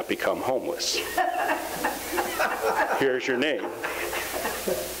does not become homeless. Here's your name.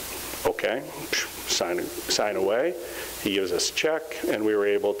 Okay, sign away. He gives us a check, and we were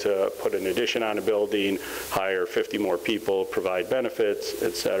able to put an addition on a building, hire 50 more people, provide benefits,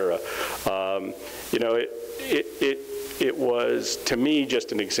 et cetera. You know, it was, to me,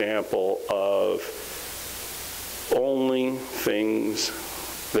 just an example of only things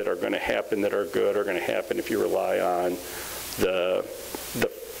that are going to happen that are good are going to happen if you rely on the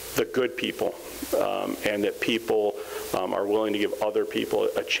the good people, and that people are willing to give other people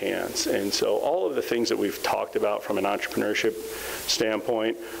a chance. And so all of the things that we've talked about from an entrepreneurship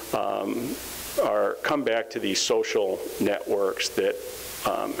standpoint come back to these social networks that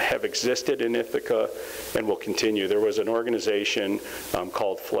have existed in Ithaca and will continue. There was an organization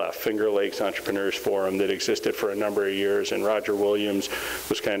called FLEF, Finger Lakes Entrepreneurs Forum, that existed for a number of years, and Roger Williams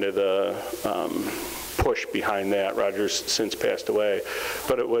was kind of the push behind that. Roger's since passed away.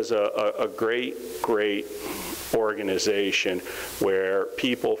 But it was a great organization where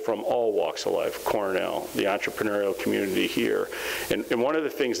people from all walks of life, Cornell, the entrepreneurial community here, and one of the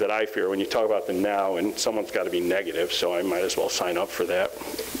things that I fear when you talk about the now, and someone's got to be negative, so I might as well sign up for that,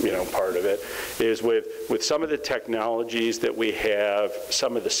 part of it, is with some of the technologies that we have,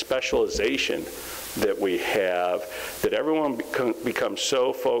 some of the specialization that we have, that everyone becomes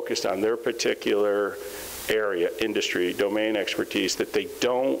so focused on their particular area, industry, domain expertise, that they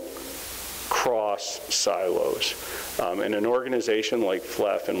don't cross silos. And an organization like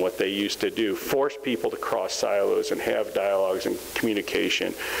FLEF and what they used to do force people to cross silos and have dialogues and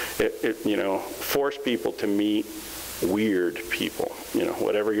communication. Force people to meet weird people,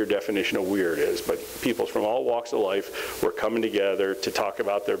 whatever your definition of weird is, but people from all walks of life were coming together to talk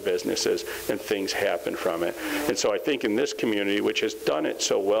about their businesses, and things happen from it. And so I think in this community, which has done it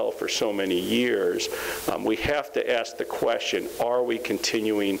so well for so many years, we have to ask the question, are we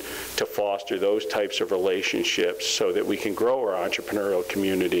continuing to foster those types of relationships so that we can grow our entrepreneurial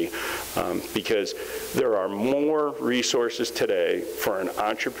community? Because there are more resources today for an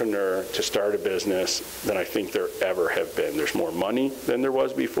entrepreneur to start a business than I think there ever have been. There's more money than there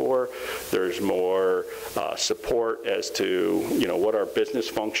was before. There's more support as to what are business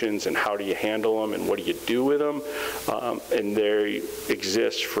functions and how do you handle them and what do you do with them. And they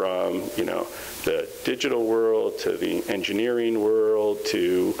exist from the digital world to the engineering world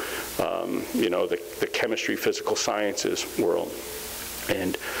to the chemistry, physical sciences world.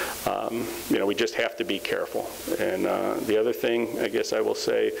 And we just have to be careful. And the other thing I guess I will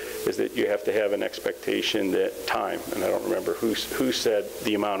say is that you have to have an expectation that time, and I don't remember who said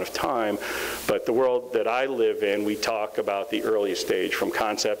the amount of time, but the world that I live in, we talk about the earliest stage, from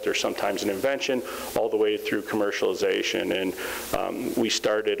concept or sometimes an invention all the way through commercialization. And we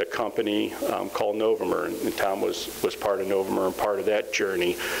started a company called Novomer, and Tom was part of Novomer and part of that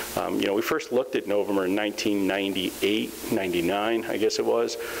journey. We first looked at Novomer in 1998, 99, I guess it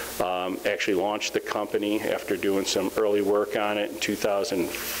was. Actually launched the company after doing some early work on it in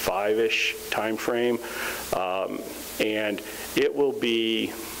 2005-ish time frame. And it will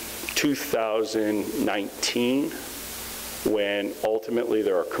be 2019 when ultimately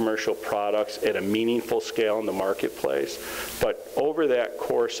there are commercial products at a meaningful scale in the marketplace. But over that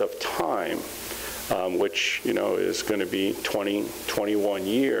course of time, which is going to be 21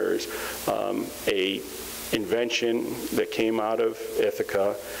 years, a invention that came out of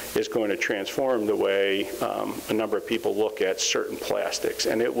Ithaca is going to transform the way a number of people look at certain plastics,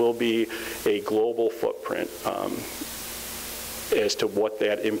 and it will be a global footprint as to what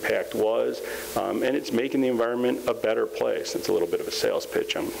that impact was, and it's making the environment a better place. It's a little bit of a sales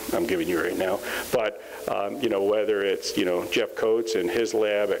pitch I'm giving you right now, but whether it's Jeff Coates and his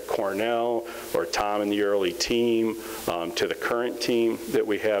lab at Cornell, or Tom and the early team, to the current team that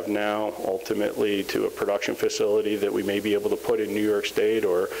we have now, ultimately to a production facility that we may be able to put in New York State,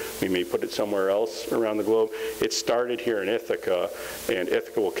 or we may put it somewhere else around the globe. It started here in Ithaca, and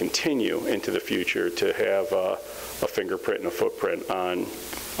Ithaca will continue into the future to have a fingerprint and a footprint on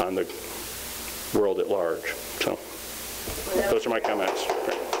the world at large. So those are my comments.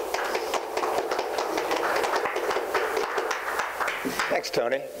 Thanks,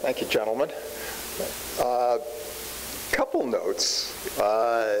 Tony. Thank you, gentlemen. Couple notes.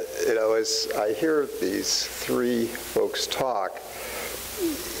 As I hear these three folks talk,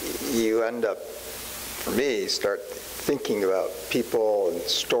 you end up, for me, start thinking about people and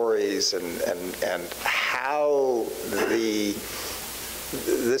stories and how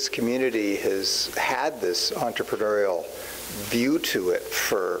this community has had this entrepreneurial view to it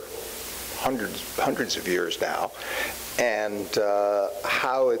for hundreds of years now, and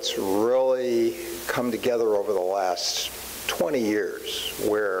how it's really come together over the last 20 years,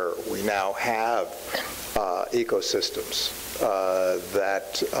 where we now have ecosystems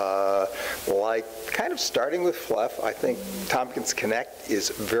that, like, kind of starting with FLEF. I think Tompkins Connect is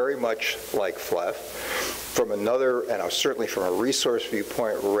very much like FLEF. From another, and certainly from a resource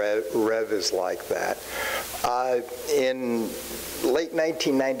viewpoint, Rev is like that. In late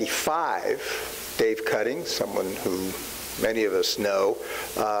 1995, Dave Cutting, someone who many of us know,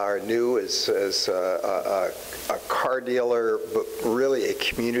 or knew as a car dealer, but really a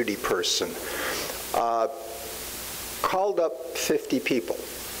community person, called up 50 people.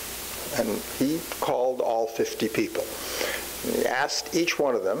 And he called all 50 people. He asked each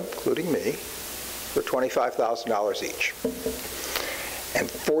one of them, including me, for $25,000 each. And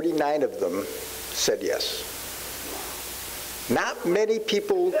 49 of them said yes. Not many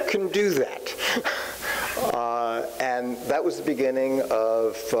people can do that. And that was the beginning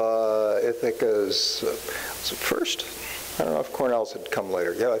of Ithaca's, was it first? I don't know if Cornell's had come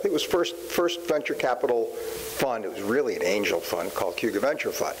later. Yeah, I think it was first venture capital fund. It was really an angel fund called Cayuga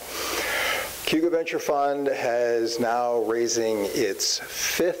Venture Fund. Cayuga Venture Fund has now raising its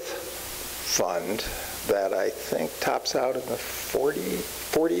 5th fund that I think tops out in the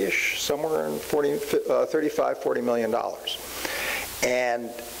 40-ish, somewhere in $35, $40 million. And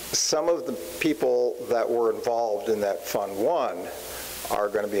some of the people that were involved in that Fund 1 are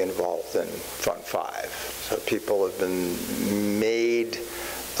going to be involved in Fund 5. So people have been made,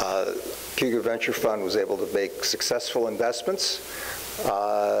 Cayuga Venture Fund was able to make successful investments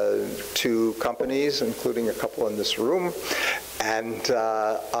to companies, including a couple in this room, and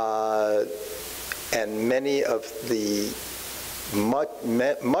many of the,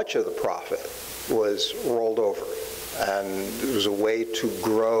 much of the profit was rolled over. And it was a way to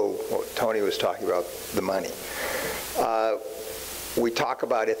grow what Tony was talking about, the money. We talk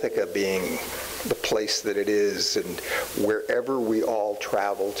about Ithaca being the place that it is, and wherever we all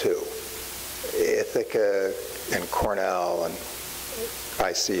travel to, Ithaca and Cornell and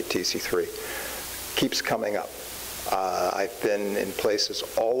IC, TC3, keeps coming up. I've been in places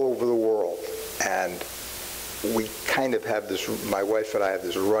all over the world, and we kind of have this, my wife and I have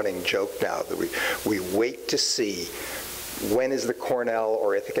this running joke now that we wait to see when is the Cornell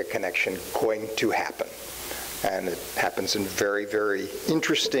or Ithaca connection going to happen. And it happens in very, very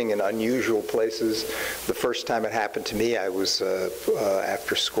interesting and unusual places. The first time it happened to me, I was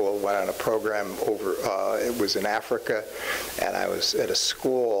after school, went on a program over, it was in Africa, and I was at a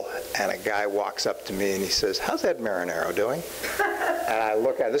school, and a guy walks up to me and he says, "How's Ed Marinaro doing?" And I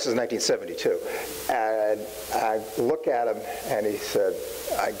look at, this is 1972, and I look at him and he said,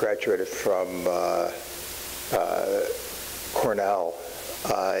 "I graduated from Cornell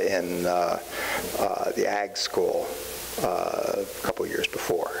in the ag school a couple years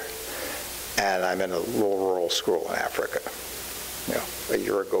before, and I'm in a little rural school in Africa. You know, a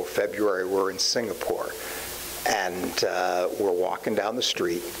year ago, February, we're in Singapore, and we're walking down the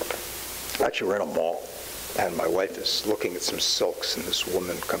street. Actually, we're in a mall, and my wife is looking at some silks, and this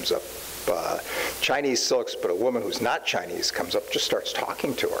woman comes up, Chinese silks, but a woman who's not Chinese comes up, just starts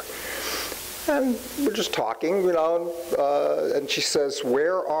talking to her. And we're just talking, you know, and she says,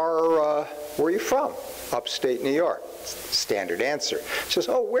 where are you from? Upstate New York. Standard answer. She says,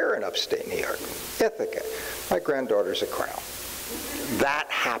 "Oh, where in upstate New York?" "Ithaca. My granddaughter's at Cornell." That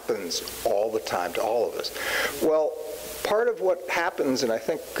happens all the time to all of us. Well, part of what happens, and I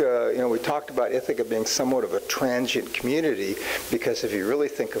think, you know, we talked about Ithaca being somewhat of a transient community, because if you really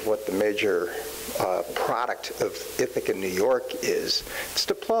think of what the major product of Ithaca, New York is, it's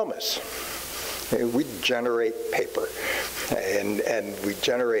diplomas. We generate paper, and we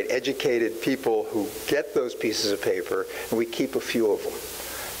generate educated people who get those pieces of paper, and we keep a few of them.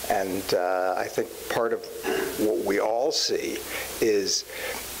 And I think part of what we all see is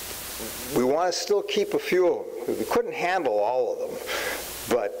we want to still keep a few of them. We couldn't handle all of them,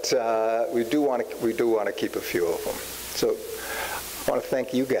 but we do want to keep a few of them. So I want to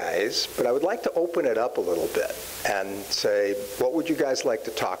thank you guys, but I would like to open it up a little bit and say, what would you guys like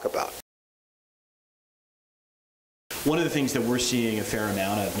to talk about? One of the things that we're seeing a fair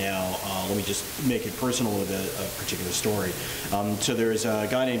amount of now, let me just make it personal with a particular story. So there's a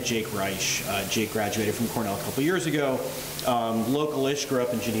guy named Jake Reich. Jake graduated from Cornell a couple years ago. Local-ish, grew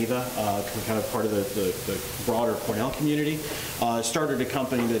up in Geneva, kind of part of the broader Cornell community. Started a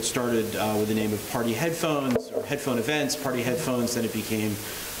company that started with the name of Party Headphones, or Headphone Events, Party Headphones, then it became,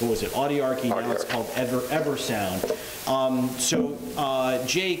 what was it, Audiarchy, now it's called Eversound. So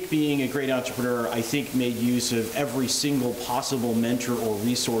Jake, being a great entrepreneur, I think made use of every single possible mentor or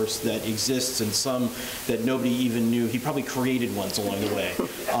resource that exists, and some that nobody even knew. He probably created ones along the way.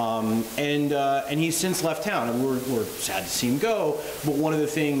 And he's since left town, and we're sad to see him go, but one of the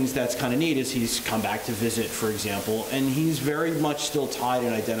things that's kind of neat is he's come back to visit, for example, and he's very much still tied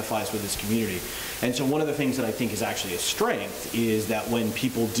and identifies with his community. And so one of the things that I think is actually a strength is that when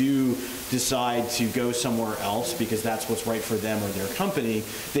people do decide to go somewhere else because that's what's right for them or their company,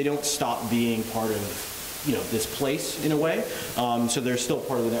 they don't stop being part of this place in a way. So they're still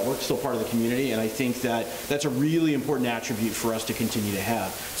part of the network, still part of the community, and I think that that's a really important attribute for us to continue to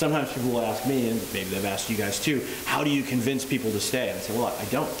have. Sometimes people will ask me, and maybe they've asked you guys too, how do you convince people to stay? And I say, well, I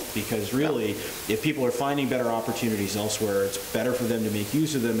don't, because really, if people are finding better opportunities elsewhere, it's better for them to make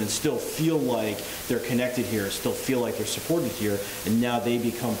use of them and still feel like they're connected here, still feel like they're supported here, and now they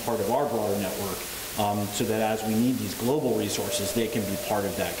become part of our broader network, so that as we need these global resources, they can be part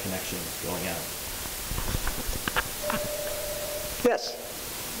of that connection going out. Yes.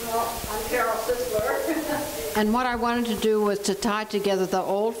 Well, I'm Carol Sisler. And what I wanted to do was to tie together the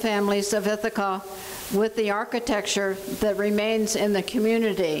old families of Ithaca with the architecture that remains in the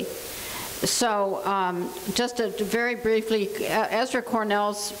community. So just to very briefly, Ezra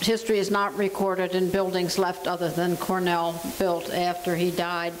Cornell's history is not recorded in buildings left other than Cornell built after he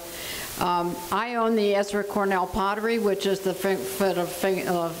died. I own the Ezra Cornell Pottery, which is the foot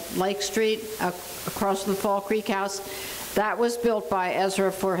of Lake Street across from the Fall Creek House. That was built by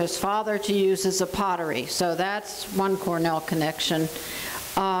Ezra for his father to use as a pottery. So that's one Cornell connection.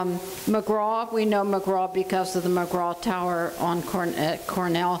 McGraw, we know McGraw because of the McGraw Tower on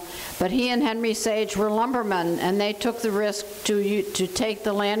Cornell, but he and Henry Sage were lumbermen, and they took the risk to take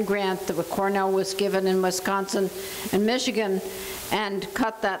the land grant that Cornell was given in Wisconsin and Michigan and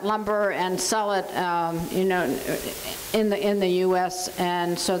cut that lumber and sell it, in the U.S.,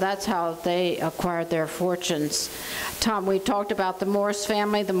 and so that's how they acquired their fortunes. Tom, we talked about the Morse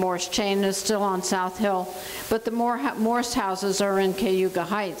family. The Morse chain is still on South Hill, but the Morse houses are in Cayuga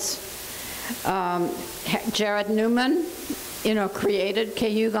Heights. Jared Newman, created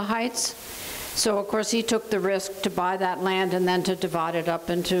Cayuga Heights. So, of course, he took the risk to buy that land and then to divide it up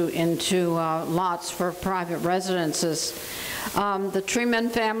into lots for private residences. The Treeman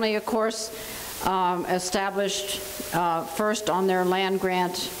family, of course, established first on their land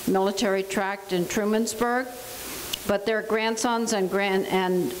grant military tract in Trumansburg, but their grandsons and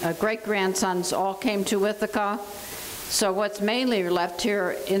great-grandsons all came to Ithaca. So what's mainly left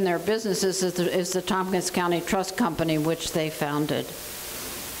here in their businesses is the Tompkins County Trust Company, which they founded.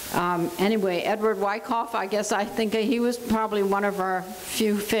 Anyway, Edward Wyckoff, I think he was probably one of our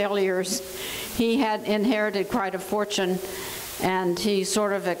few failures. He had inherited quite a fortune, and he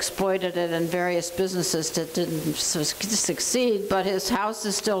sort of exploited it in various businesses that didn't succeed, but his house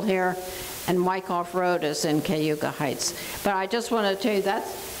is still here, and Wyckoff Road is in Cayuga Heights. But I just want to tell you that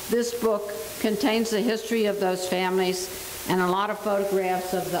this book contains the history of those families and a lot of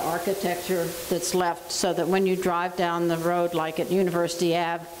photographs of the architecture that's left, so that when you drive down the road, like at University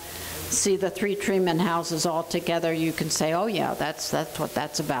Ave, see the three Treeman houses all together, you can say, oh yeah, that's what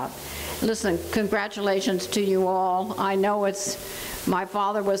that's about. Listen, congratulations to you all. I know my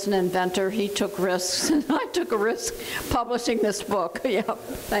father was an inventor. He took risks, and I took a risk publishing this book. Yep,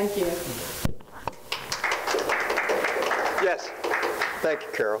 thank you. Yes, thank you,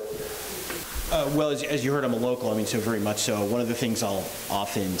 Carol. Well, as you heard, I'm a local, so very much so. One of the things I'll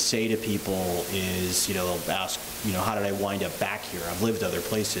often say to people is, they'll ask, how did I wind up back here? I've lived other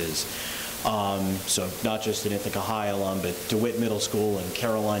places. So not just an Ithaca High alum, but DeWitt Middle School and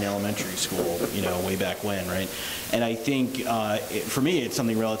Caroline Elementary School, way back when, right? And I think, for me, it's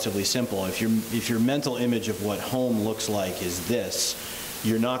something relatively simple. If your mental image of what home looks like is this,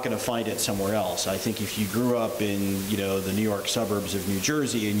 you're not going to find it somewhere else. I think if you grew up in, the New York suburbs of New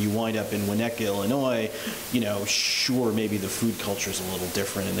Jersey and you wind up in Winnetka, Illinois, sure, maybe the food culture is a little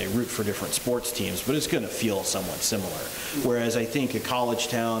different and they root for different sports teams, but it's going to feel somewhat similar. Whereas I think a college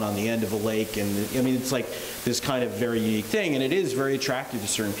town on the end of a lake, and it's like this kind of very unique thing, and it is very attractive to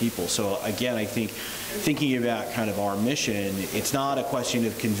certain people. So again, I think thinking about kind of our mission, it's not a question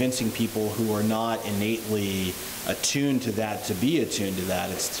of convincing people who are not innately attuned to that to be attuned to that.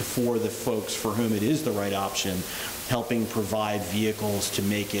 It's for the folks for whom it is the right option, helping provide vehicles to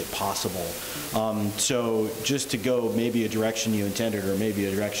make it possible. So just to go maybe a direction you intended or maybe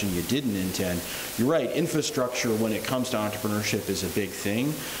a direction you didn't intend, you're right, infrastructure when it comes to entrepreneurship is a big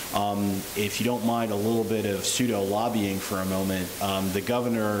thing. If you don't mind a little bit of pseudo-lobbying for a moment, the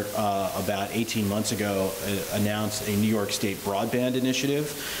governor about 18 months ago announced a New York State broadband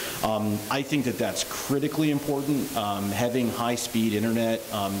initiative. I think that that's critically important. Having high-speed internet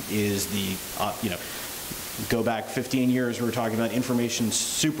is the, go back 15 years, we were talking about information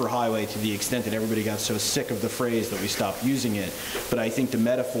superhighway to the extent that everybody got so sick of the phrase that we stopped using it. But I think the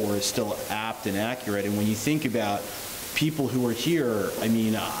metaphor is still apt and accurate. And when you think about people who are here, I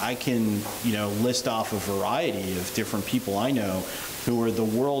mean, I can, list off a variety of different people I know who are the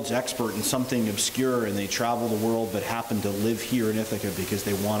world's expert in something obscure, and they travel the world but happen to live here in Ithaca because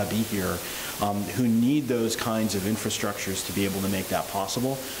they want to be here, who need those kinds of infrastructures to be able to make that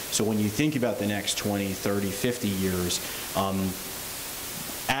possible. So when you think about the next 20, 30, 50 years,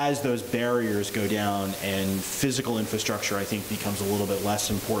 as those barriers go down and physical infrastructure, I think, becomes a little bit less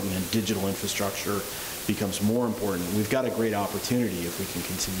important and digital infrastructure becomes more important, we've got a great opportunity if we can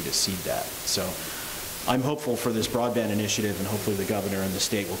continue to seed that. So I'm hopeful for this broadband initiative, and hopefully the governor and the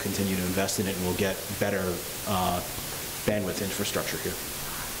state will continue to invest in it, and we'll get better bandwidth infrastructure here.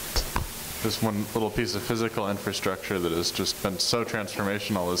 Just one little piece of physical infrastructure that has just been so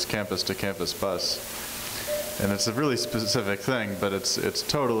transformational is campus-to-campus bus. And it's a really specific thing, but it's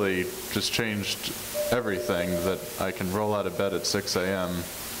totally just changed everything, that I can roll out of bed at 6 a.m.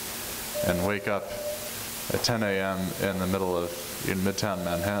 and wake up at 10 a.m. in the middle of Midtown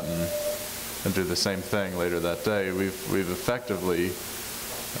Manhattan and do the same thing later that day. We've effectively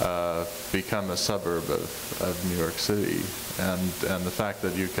become a suburb of New York City, and the fact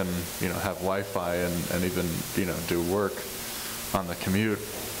that you can have Wi-Fi and even do work on the commute,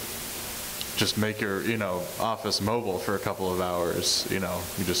 just make your office mobile for a couple of hours. You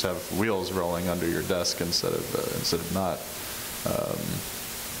just have wheels rolling under your desk instead of not.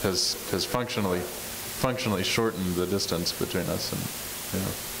 Has functionally shortened the distance between us. And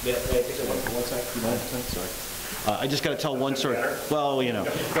Yeah, one second. Sorry. I just got to tell one story. Well,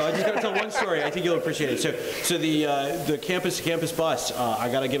 I just got to tell one story. I think you'll appreciate it. So the campus bus,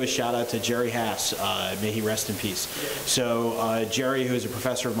 I got to give a shout out to Jerry Haas. May he rest in peace. So Jerry, who is a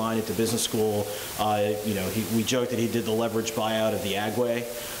professor of mine at the business school, we joked that he did the leverage buyout of the Agway.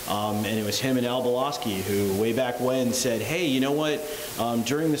 And it was him and Al Belosky who way back when said, hey, you know what,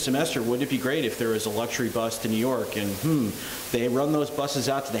 during the semester, wouldn't it be great if there was a luxury bus to New York? And they run those buses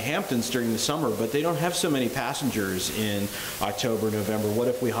out to the Hamptons during the summer, but they don't have so many passengers in October, November. What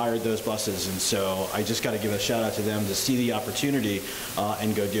if we hired those buses? And so I just got to give a shout out to them to see the opportunity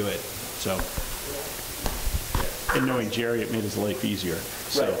and go do it. So. And knowing Jerry, it made his life easier.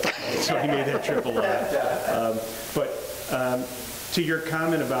 So, so he made that trip a lot. To your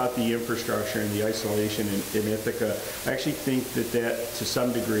comment about the infrastructure and the isolation in Ithaca, I actually think that to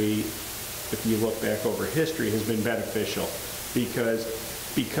some degree, if you look back over history, has been beneficial, because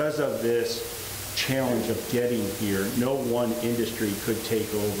of this challenge of getting here, no one industry could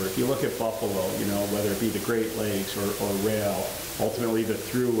take over. If you look at Buffalo, whether it be the Great Lakes or rail, ultimately the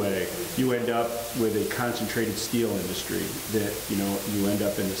thruway, you end up with a concentrated steel industry that, you end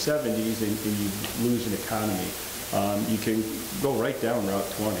up in the 70s and you lose an economy. You can go right down Route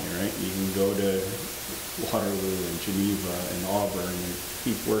 20, right? You can go to Waterloo and Geneva and Auburn and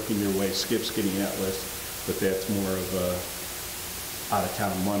keep working your way, skip Skinny Atlas, but that's more of a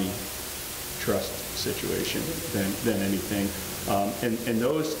out-of-town money trust situation than anything. And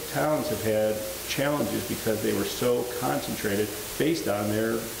those towns have had challenges because they were so concentrated based on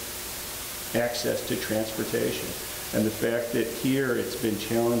their access to transportation. And the fact that here it's been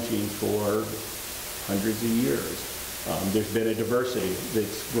challenging for hundreds of years. There's been a diversity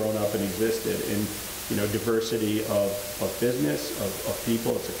that's grown up and existed, and diversity of business, of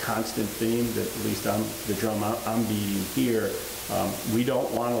people. It's a constant theme that, at least on the drum I'm beating here. We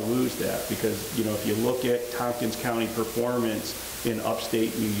don't want to lose that, because if you look at Tompkins County performance in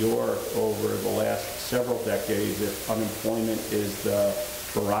upstate New York over the last several decades, if unemployment is the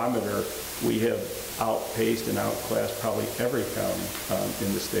barometer, we have outpaced and outclassed probably every county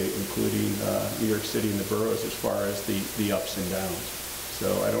in the state, including New York City and the boroughs, as far as the ups and downs.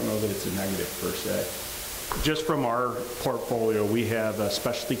 So I don't know that it's a negative per se. Just from our portfolio, we have a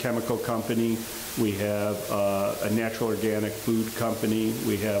specialty chemical company, we have a natural organic food company,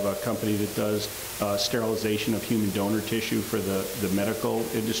 we have a company that does sterilization of human donor tissue for the medical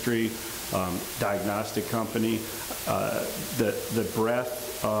industry, diagnostic company. The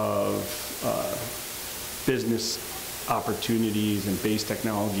breadth of business opportunities and base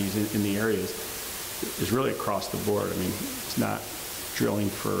technologies in the areas is really across the board. I mean, it's not drilling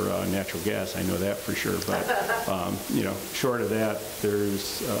for natural gas, I know that for sure, but short of that,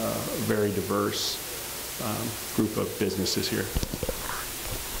 there's a very diverse group of businesses here.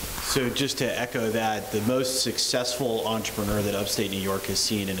 So just to echo that, the most successful entrepreneur that upstate New York has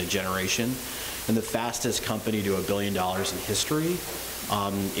seen in a generation, and the fastest company to $1 billion in history,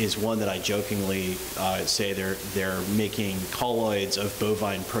 is one that I jokingly say they're making colloids of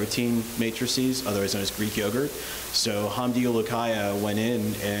bovine protein matrices, otherwise known as Greek yogurt. So Hamdi Ulukaya went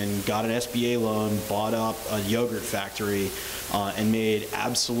in and got an SBA loan, bought up a yogurt factory, and made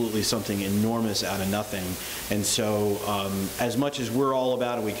absolutely something enormous out of nothing. And so as much as we're all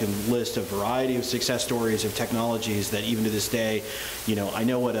about it, we can list a variety of success stories of technologies that even to this day, I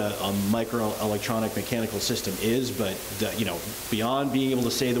know what a microelectronic mechanical system is, but beyond being able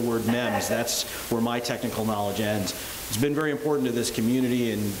to say the word MEMS, that's where my technical knowledge ends. It's been very important to this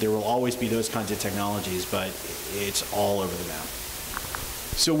community, and there will always be those kinds of technologies, but it's all over the map.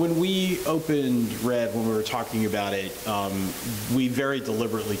 So when we opened Red, when we were talking about it, we very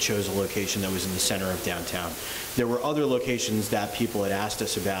deliberately chose a location that was in the center of downtown. There were other locations that people had asked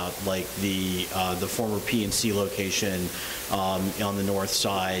us about, like the former P&C location on the north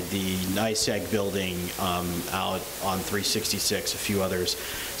side, the NICEAG building out on 366, a few others.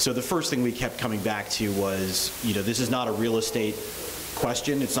 So the first thing we kept coming back to was, this is not a real estate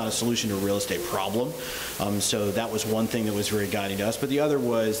question. It's not a solution to a real estate problem. So that was one thing that was very guiding to us. But the other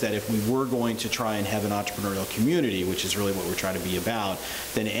was that if we were going to try and have an entrepreneurial community, which is really what we're trying to be about,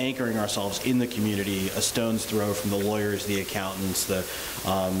 then anchoring ourselves in the community, a stone's throw from the lawyers, the accountants, the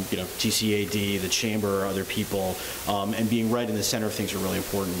TCAD, the chamber, other people, and being right in the center of things are really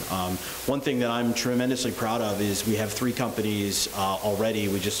important. One thing that I'm tremendously proud of is we have 3 companies already.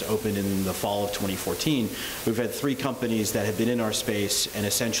 We just opened in the fall of 2014. We've had 3 companies that have been in our space and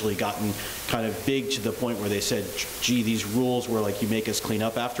essentially gotten kind of big to the point where they said, gee, these rules where like you make us clean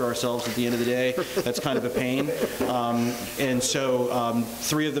up after ourselves at the end of the day, that's kind of a pain. And so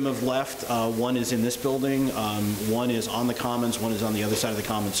 3 of them have left. 1 is in this building, 1 is on the Commons, 1 is on the other side of the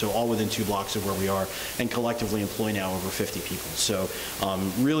Commons, so all within 2 blocks of where we are, and collectively employ now over 50 people. So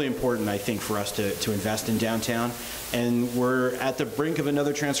really important, I think, for us to invest in downtown. And we're at the brink of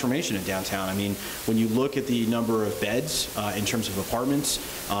another transformation in downtown. I mean, when you look at the number of beds in terms of apartments,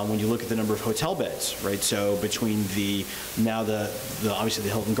 when you look at the number of hotel beds, right? So between obviously the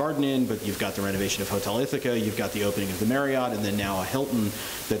Hilton Garden Inn, but you've got the renovation of Hotel Ithaca, you've got the opening of the Marriott, and then now a Hilton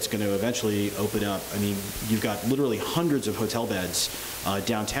that's going to eventually open up. I mean, you've got literally hundreds of hotel beds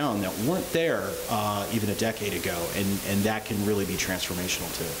downtown that weren't there even a decade ago, and that can really be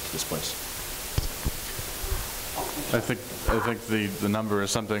transformational to this place. I think the number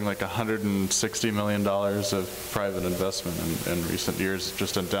is something like $160 million of private investment in recent years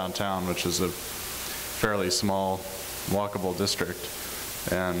just in downtown, which is a fairly small, walkable district.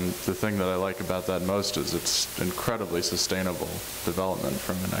 And the thing that I like about that most is it's incredibly sustainable development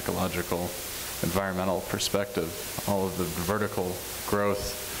from an ecological, environmental perspective. All of the vertical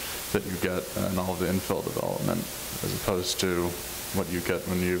growth that you get and all of the infill development, as opposed to what you get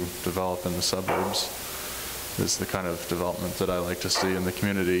when you develop in the suburbs, is the kind of development that I like to see in the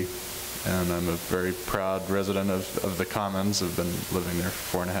community. And I'm a very proud resident of the Commons. I've been living there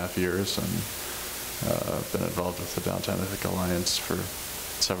for 4.5 years, and I've been involved with the Downtown Ithaca Alliance for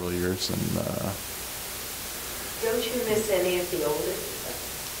several years. And don't you miss any of the old Ithaca?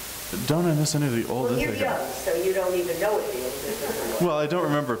 Don't I miss any of the old Ithaca? Ithaca? You're young, so you don't even know what the old Ithaca was. Well, I don't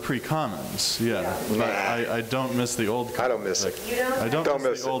remember pre-Commons, but I don't miss the old Commons. I don't miss it. You don't? I don't miss Don't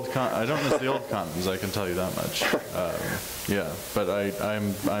miss the old I don't miss the old Commons, I can tell you that much. But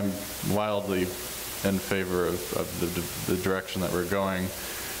I'm wildly in favor of the direction that we're going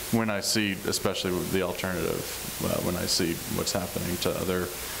when I see, especially the alternative, when I see what's happening to other.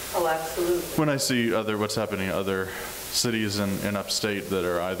 Oh, absolutely. When I see what's happening in other cities in upstate that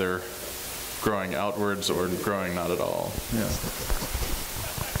are either growing outwards or growing not at all. Yeah.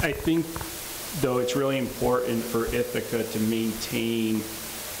 I think, though, it's really important for Ithaca to maintain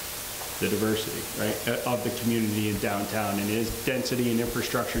the diversity, right, of the community in downtown. And as density and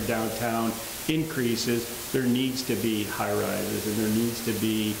infrastructure downtown increases, there needs to be high-rises and there needs to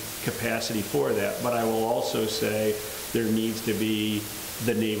be capacity for that. But I will also say there needs to be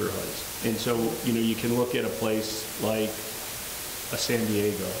the neighborhoods. And so, you can look at a place like a San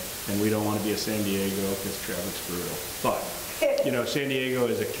Diego, and we don't want to be a San Diego because traffic's brutal. But, San Diego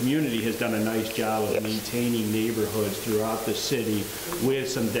as a community has done a nice job of maintaining neighborhoods throughout the city with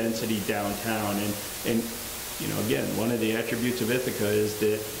some density downtown. And again, one of the attributes of Ithaca is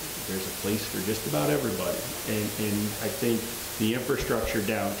that there's a place for just about everybody. And I think the infrastructure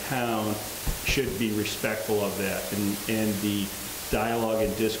downtown should be respectful of that. And the dialogue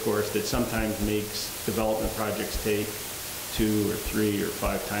and discourse that sometimes makes development projects take 2 or 3 or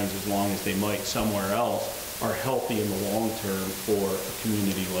 5 times as long as they might somewhere else are healthy in the long term for a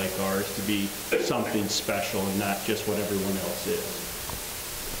community like ours to be something special and not just what everyone else is.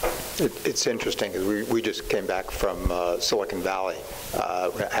 It's interesting, because we just came back from Silicon Valley.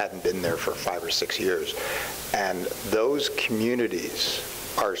 Hadn't been there for 5 or 6 years. And those communities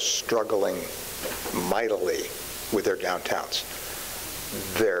are struggling mightily with their downtowns.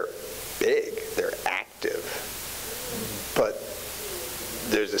 They're big, they're active, but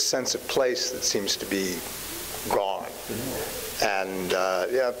there's a sense of place that seems to be gone. And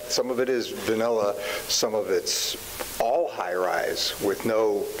yeah, some of it is vanilla, some of it's all high-rise with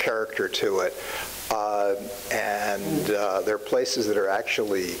no character to it. And there are places that are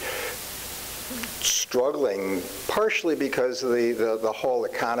actually struggling, partially because the whole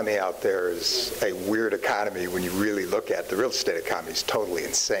economy out there is a weird economy when you really look at it. The real estate economy is totally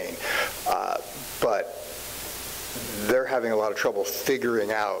insane. But they're having a lot of trouble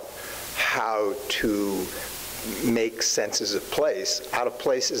figuring out how to make senses of place out of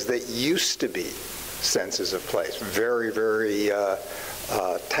places that used to be senses of place. Very, very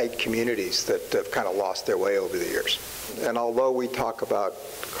tight communities that have kind of lost their way over the years. And although we talk about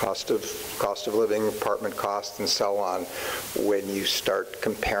cost of living, apartment costs, and so on, when you start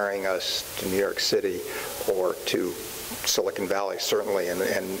comparing us to New York City or to Silicon Valley, certainly, and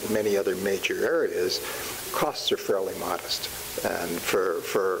many other major areas, costs are fairly modest and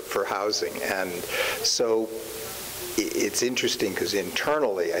for housing. And so it's interesting, because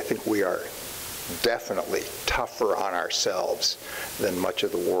internally, I think we are definitely tougher on ourselves than much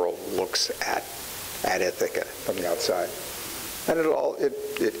of the world looks at Ithaca from the outside. And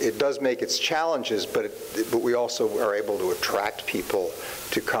it does make its challenges, but we also are able to attract people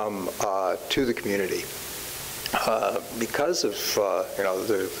to come to the community because of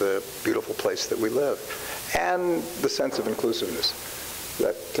the beautiful place that we live, and the sense of inclusiveness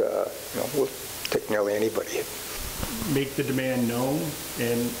that will take nearly anybody. Make the demand known,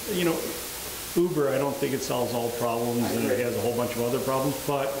 and Uber, I don't think it solves all problems, and it has a whole bunch of other problems,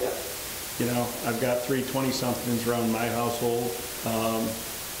 but I've got 3 20-somethings around my household.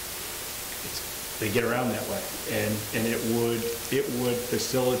 They get around that way, and it would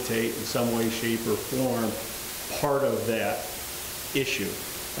facilitate in some way, shape, or form part of that issue.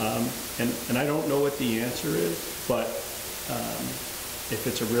 And I don't know what the answer is, but if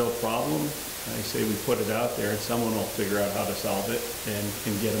it's a real problem, I say we put it out there, and someone will figure out how to solve it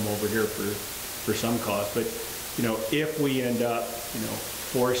and get them over here for some cost. But if we end up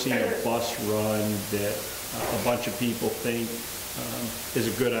forcing a bus run that a bunch of people think is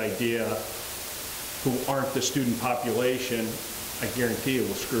a good idea, who aren't the student population, I guarantee you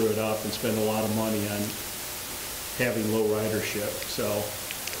will screw it up and spend a lot of money on having low ridership. So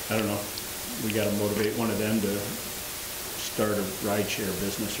I don't know, we got to motivate one of them to start a rideshare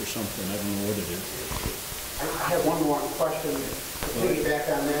business or something. I don't know what it is. I have one more question to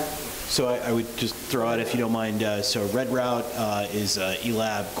piggyback on that. So I would just throw out, if you don't mind, so Red Route is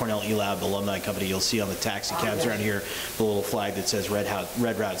Cornell eLab alumni company. You'll see on the taxi cabs around here the little flag that says Red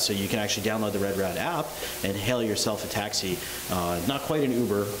Route. So you can actually download the Red Route app and hail yourself a taxi. Not quite an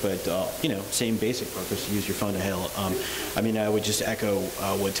Uber, but same basic purpose. Use your phone to hail. I would just echo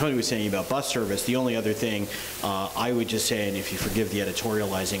what Tony was saying about bus service. The only other thing I would just say, and if you forgive the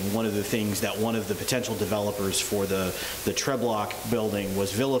editorializing, one of the things that one of the potential developers for the Treblock building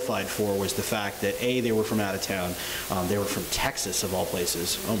was vilified for was the fact that they were from out of town. They were from Texas, of all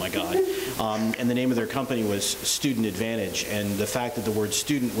places. Oh my God. And the name of their company was Student Advantage, and the fact that the word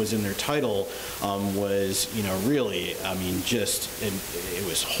student was in their title was, really, it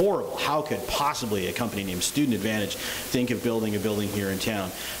was horrible. How could possibly a company named Student Advantage think of building a building here in town?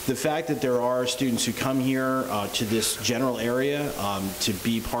 The fact that there are students who come here to this general area to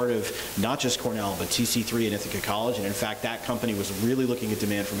be part of not just Cornell, but TC3 and Ithaca College, and in fact that company was really looking at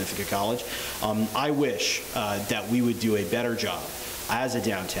demand from Ithaca College. I wish that we would do a better job as a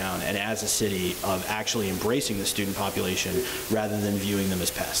downtown and as a city of actually embracing the student population rather than viewing them as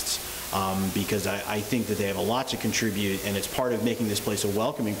pests. Because I think that they have a lot to contribute, and it's part of making this place a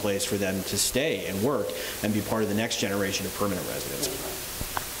welcoming place for them to stay and work and be part of the next generation of permanent residents.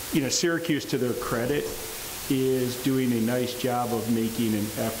 Syracuse, to their credit, is doing a nice job of making an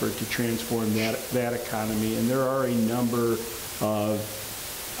effort to transform that economy, and there are a number of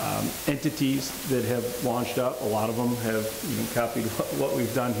entities that have launched up. A lot of them have copied what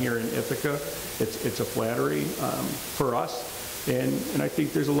we've done here in Ithaca. It's a flattery for us, and I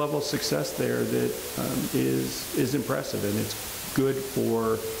think there's a level of success there that is impressive, and it's good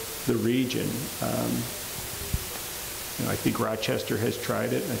for the region. I think Rochester has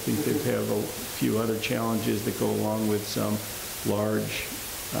tried it. I think they have a few other challenges that go along with some large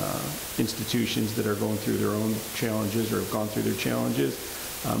institutions that are going through their own challenges or have gone through their challenges.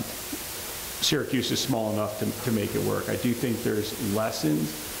 Syracuse is small enough to make it work. I do think there's lessons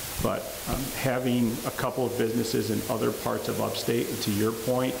But having a couple of businesses in other parts of upstate, and to your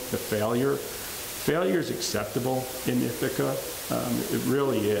point, the failure is acceptable in Ithaca. It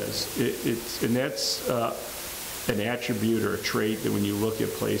really is. And that's an attribute or a trait that when you look at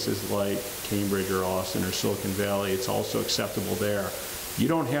places like Cambridge or Austin or Silicon Valley, it's also acceptable there. You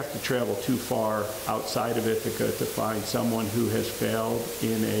don't have to travel too far outside of Ithaca to find someone who has failed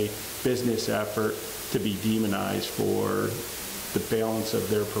in a business effort to be demonized for the balance of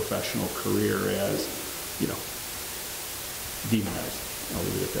their professional career as, demonized. I'll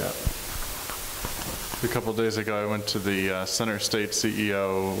leave it at that. A couple days ago, I went to the Center State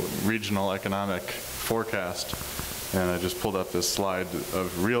CEO Regional Economic Forecast, and I just pulled up this slide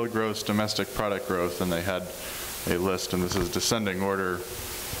of real gross domestic product growth, and they had a list, and this is descending order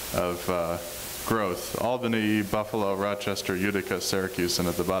of growth. Albany, Buffalo, Rochester, Utica, Syracuse, and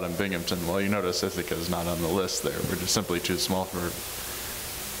at the bottom, Binghamton. Well, you notice Ithaca is not on the list there. We're just simply too small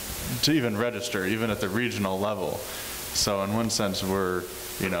to even register, even at the regional level. So in one sense, we're,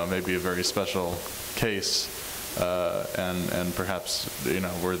 maybe a very special case, and perhaps,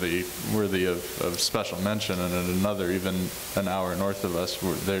 worthy of special mention. And in another, even an hour north of us,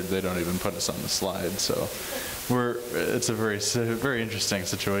 they don't even put us on the slide. So it's a very interesting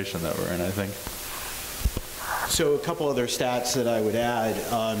situation that we're in, I think. So a couple other stats that I would add.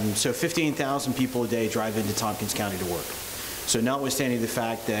 So 15,000 people a day drive into Tompkins County to work. So notwithstanding the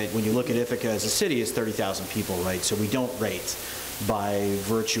fact that when you look at Ithaca as a city, it's 30,000 people, right? So we don't rate by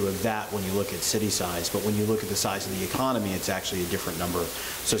virtue of that when you look at city size. But when you look at the size of the economy, it's actually a different number.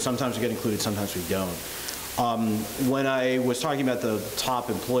 So sometimes we get included, sometimes we don't. When I was talking about the top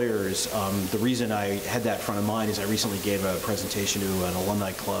employers, the reason I had that front of mind is I recently gave a presentation to an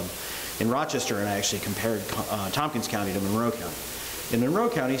alumni club in Rochester, and I actually compared Tompkins County to Monroe County. In Monroe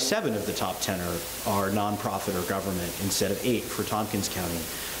County, 7 of the top 10 are nonprofit or government instead of 8 for Tompkins County.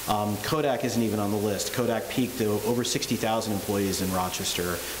 Kodak isn't even on the list. Kodak peaked to over 60,000 employees in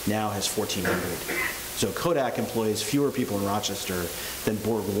Rochester, now has 1,400. So Kodak employs fewer people in Rochester than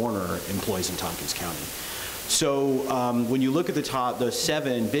Borg Warner employs in Tompkins County. So when you look at the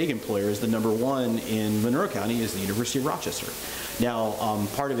 7 big employers, the number 1 in Monroe County is the University of Rochester. Now,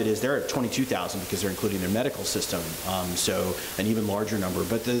 part of it is they're at 22,000 because they're including their medical system, so an even larger number.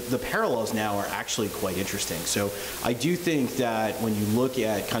 But the parallels now are actually quite interesting. So I do think that when you look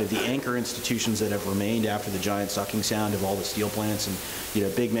at kind of the anchor institutions that have remained after the giant sucking sound of all the steel plants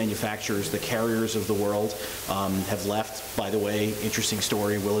and big manufacturers, the Carriers of the world have left. By the way, interesting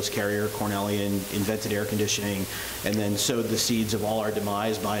story, Willis Carrier, Cornellian, invented air conditioning, and then sowed the seeds of all our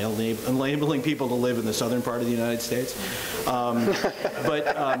demise by enabling people to live in the southern part of the United States.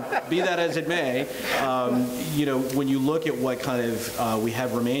 But be that as it may, when you look at what kind of we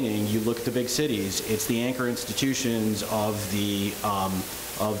have remaining, you look at the big cities, it's the anchor institutions of the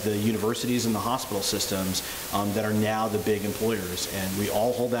universities and the hospital systems that are now the big employers. And we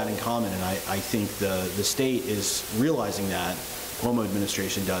all hold that in common, and I think the state is realizing that, Cuomo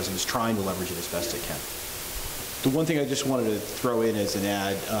administration does, and is trying to leverage it as best it can. The one thing I just wanted to throw in as an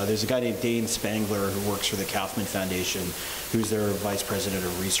ad, there's a guy named Dane Spangler who works for the Kaufman Foundation, who's their vice president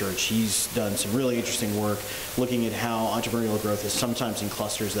of research. He's done some really interesting work looking at how entrepreneurial growth is sometimes in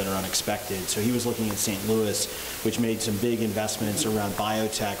clusters that are unexpected. So he was looking at St. Louis, which made some big investments around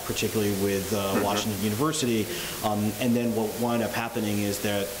biotech, particularly with Washington University. And then what wound up happening is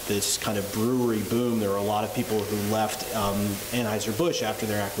that this kind of brewery boom, there were a lot of people who left Anheuser-Busch after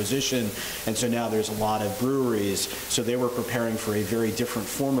their acquisition, and so now there's a lot of breweries. So they were preparing for a very different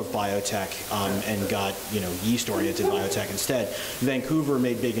form of biotech and got yeast-oriented biotech instead. Vancouver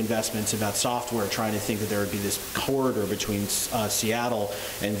made big investments about software, trying to think that there would be this corridor between Seattle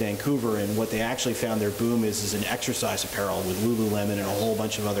and Vancouver, and what they actually found their boom is an exercise apparel with Lululemon and a whole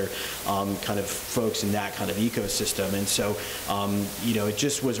bunch of other kind of folks in that kind of ecosystem. And so it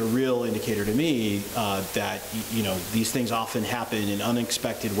just was a real indicator to me that these things often happen in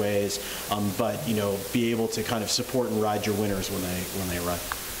unexpected ways, but be able to kind of support and ride your winners when they arrive.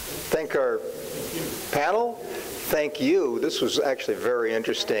 Thank our panel. Thank you. This was actually very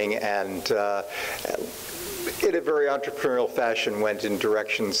interesting, and in a very entrepreneurial fashion went in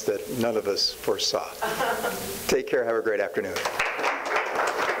directions that none of us foresaw. Take care. Have a great afternoon.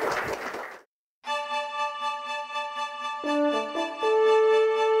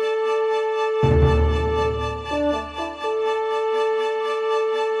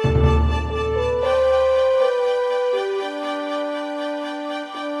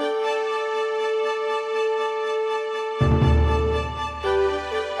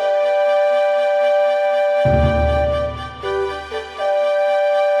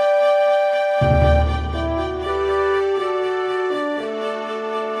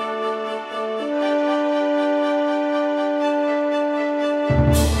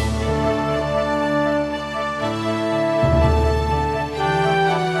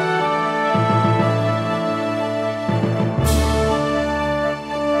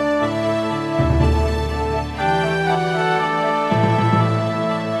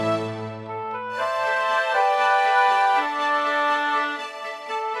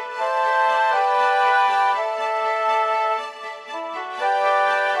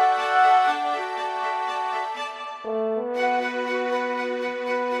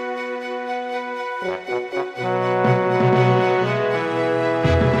 you.